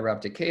these fiber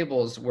optic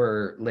cables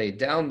were laid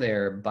down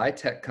there by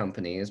tech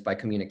companies, by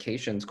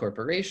communications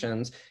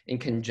corporations, in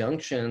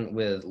conjunction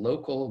with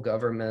local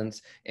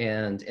governments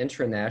and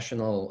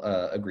international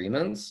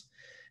agreements.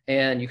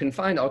 And you can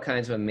find all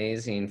kinds of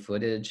amazing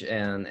footage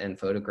and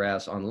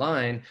photographs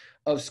online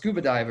of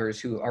scuba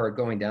divers who are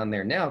going down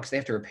there now because they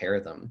have to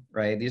repair them,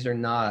 right? These are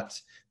not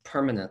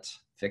permanent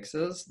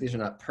fixes. These are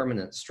not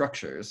permanent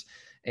structures.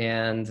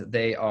 And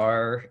they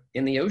are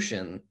in the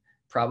ocean,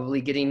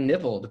 probably getting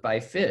nibbled by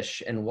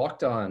fish and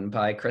walked on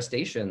by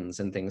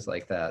crustaceans and things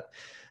like that.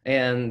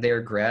 And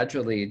they're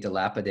gradually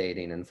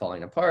dilapidating and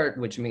falling apart,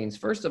 which means,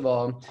 first of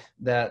all,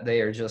 that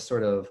they are just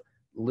sort of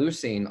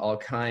loosing all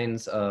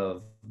kinds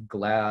of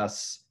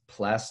glass,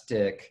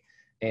 plastic,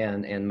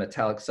 and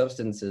metallic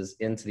substances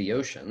into the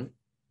ocean.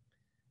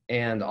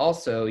 And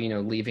also,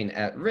 leaving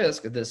at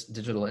risk this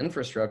digital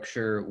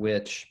infrastructure,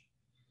 which,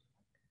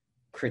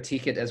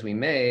 critique it as we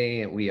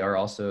may, we are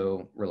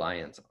also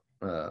reliant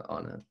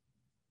on it.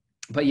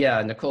 But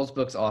yeah, Nicole's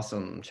book's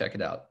awesome. Check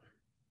it out.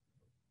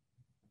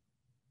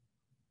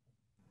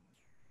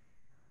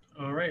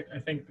 All right, I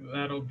think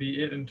that'll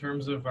be it in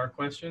terms of our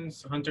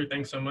questions. Hunter,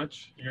 thanks so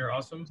much. You're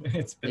awesome.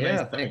 It's been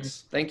nice.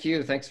 Thanks. Thank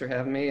you. Thanks for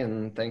having me,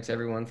 and thanks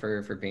everyone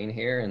for being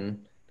here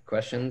and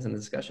questions and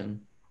discussion.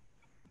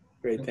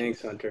 Great,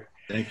 thanks, Hunter.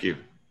 Thank you.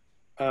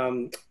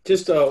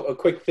 Just a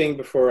quick thing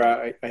before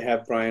I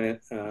have Brian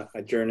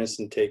adjourn us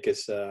and take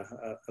us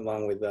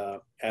along with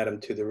Adam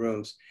to the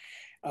rooms.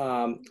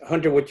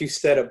 Hunter, what you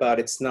said about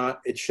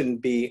it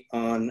shouldn't be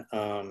on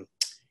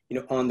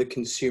on the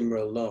consumer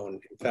alone.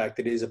 In fact,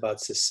 it is about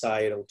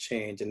societal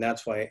change, and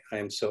that's why I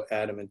am so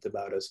adamant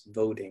about us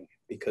voting,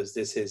 because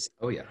this is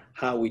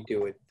how we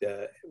do it.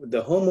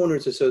 The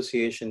homeowners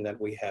association that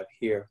we have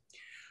here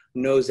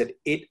knows that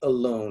it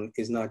alone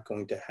is not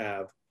going to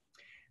have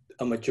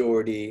a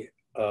majority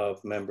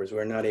of members.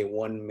 We're not a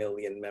 1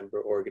 million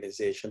member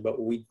organization, but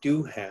what we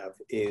do have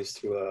is,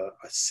 through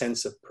a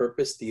sense of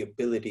purpose, the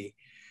ability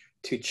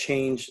to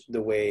change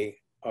the way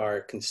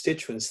our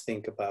constituents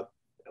think about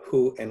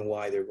who and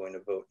why they're going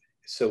to vote.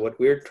 So what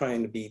we're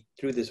trying to be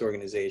through this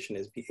organization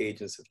is be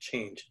agents of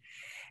change.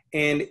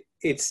 And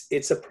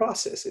it's a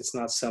process. It's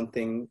not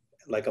something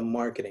like a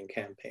marketing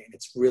campaign.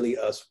 It's really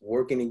us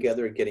working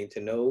together, getting to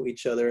know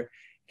each other,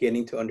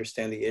 getting to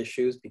understand the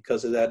issues.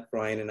 Because of that,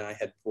 Brian and I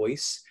had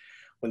voice.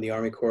 When the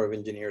Army Corps of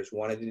Engineers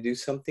wanted to do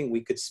something,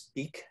 we could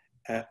speak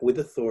with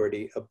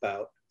authority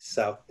about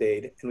South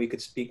Dade, and we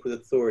could speak with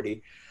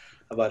authority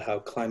about how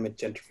climate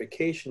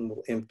gentrification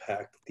will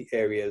impact the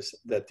areas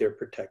that they're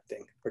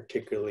protecting,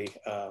 particularly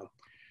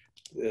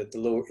the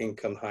lower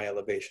income, high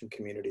elevation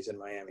communities in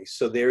Miami.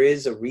 So there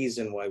is a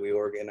reason why we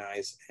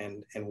organize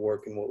and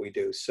work in what we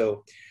do.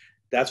 So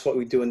that's what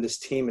we do in this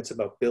team. It's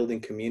about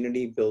building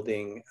community,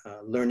 building,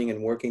 learning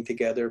and working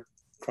together,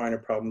 trying to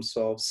problem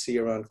solve, see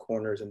around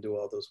corners, and do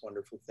all those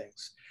wonderful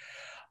things.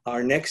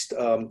 Our next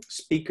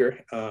speaker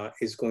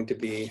is going to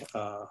be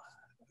a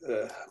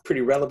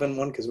pretty relevant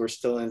one, because we're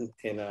still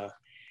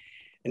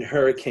in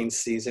hurricane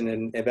season.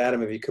 And if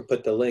Adam, if you could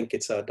put the link,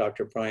 it's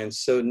Dr. Brian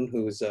Soden,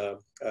 who's a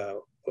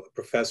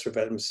professor of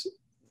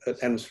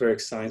atmospheric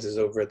sciences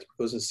over at the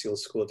Rosenstiel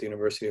School at the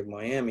University of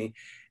Miami.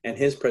 And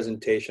his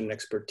presentation and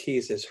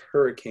expertise is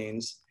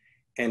hurricanes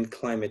and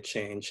climate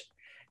change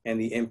and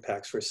the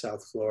impacts for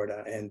South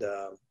Florida. And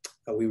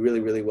we really,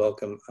 really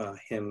welcome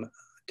him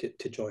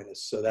to join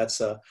us. So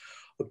that's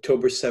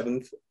October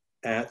 7th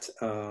at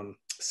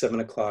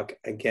 7 o'clock,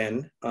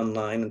 again,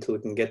 online, until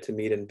we can get to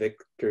meet in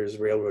Victor's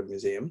Railroad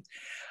Museum.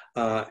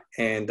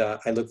 And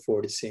I look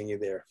forward to seeing you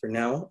there. For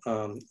now,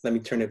 let me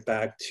turn it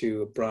back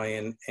to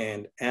Brian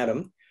and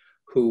Adam,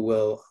 who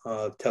will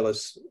tell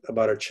us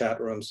about our chat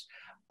rooms.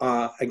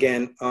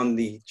 Again, on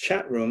the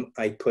chat room,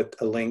 I put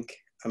a link.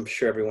 I'm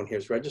sure everyone here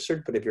is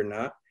registered, but if you're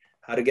not,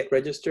 how to get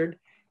registered,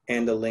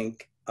 and a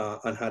link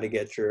on how to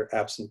get your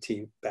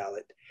absentee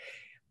ballot.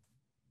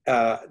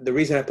 The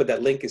reason I put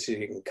that link is so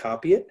you can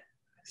copy it,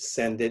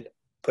 send it,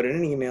 put it in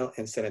an email,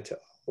 and send it to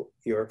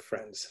your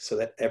friends so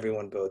that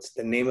everyone votes.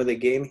 The name of the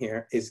game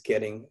here is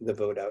getting the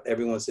vote out.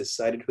 Everyone's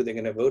decided who they're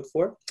going to vote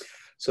for.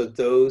 So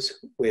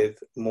those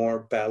with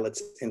more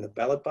ballots in the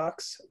ballot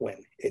box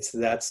win. It's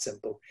that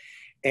simple.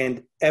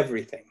 And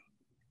everything,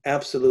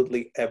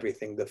 absolutely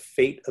everything, the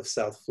fate of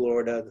South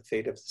Florida, the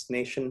fate of this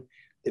nation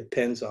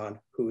depends on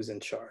who's in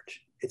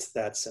charge. It's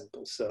that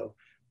simple. So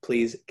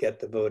please get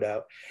the vote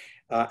out.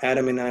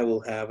 Adam and I will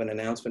have an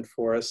announcement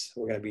for us.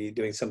 We're going to be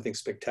doing something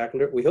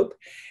spectacular, we hope,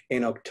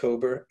 in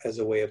October as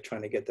a way of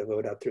trying to get the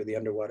vote out through the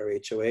Underwater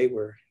HOA.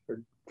 We're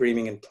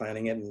dreaming and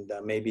planning it, and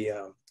maybe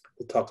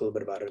we'll talk a little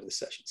bit about it in the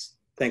sessions.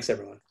 Thanks,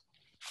 everyone.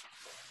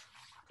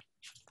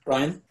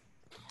 Brian?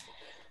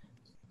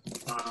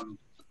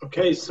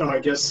 Okay, so I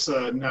guess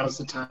now's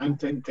the time.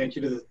 Thank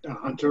you to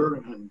Hunter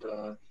and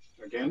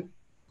again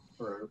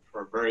for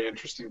a very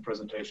interesting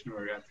presentation.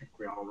 I think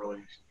we all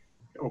really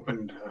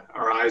opened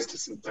our eyes to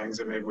some things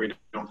that maybe we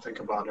don't think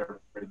about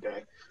every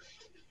day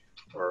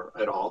or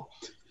at all.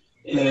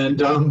 And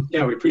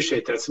yeah, we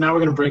appreciate that. So now we're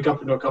going to break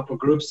up into a couple of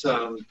groups.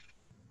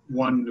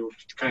 One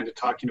kind of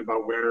talking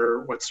about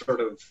what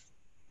sort of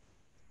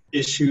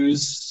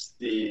issues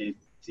the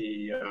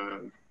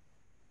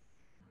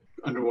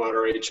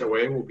Underwater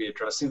HOA will be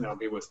addressing. That'll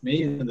be with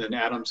me, and then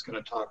Adam's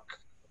going to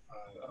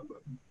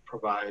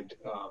provide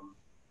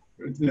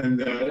then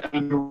the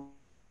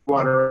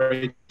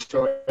Underwater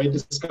HOA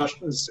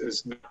discussion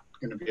is not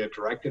going to be a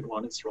directed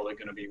one. It's really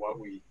going to be what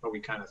we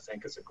kind of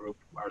think as a group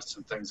are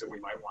some things that we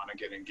might want to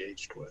get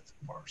engaged with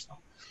more. So,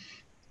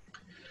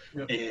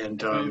 yep.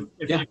 And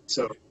yeah,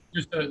 so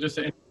just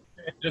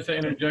to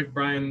interject,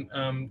 Brian,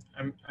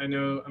 I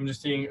know I'm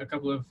just seeing a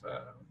couple of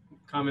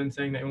comments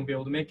saying that you won't be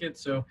able to make it.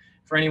 So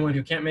for anyone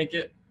who can't make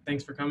it,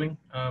 thanks for coming,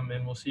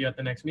 and we'll see you at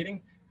the next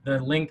meeting. The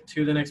link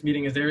to the next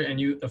meeting is there, and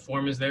the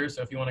form is there.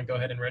 So if you want to go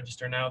ahead and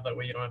register now, that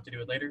way you don't have to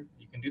do it later,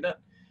 you can do that.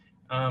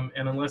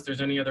 And unless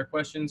there's any other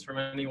questions from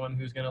anyone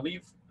who's going to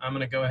leave, I'm going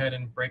to go ahead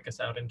and break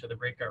us out into the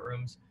breakout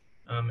rooms,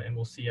 and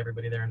we'll see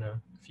everybody there in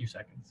a few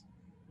seconds.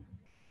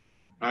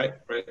 All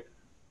right, great.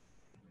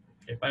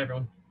 Okay, bye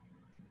everyone.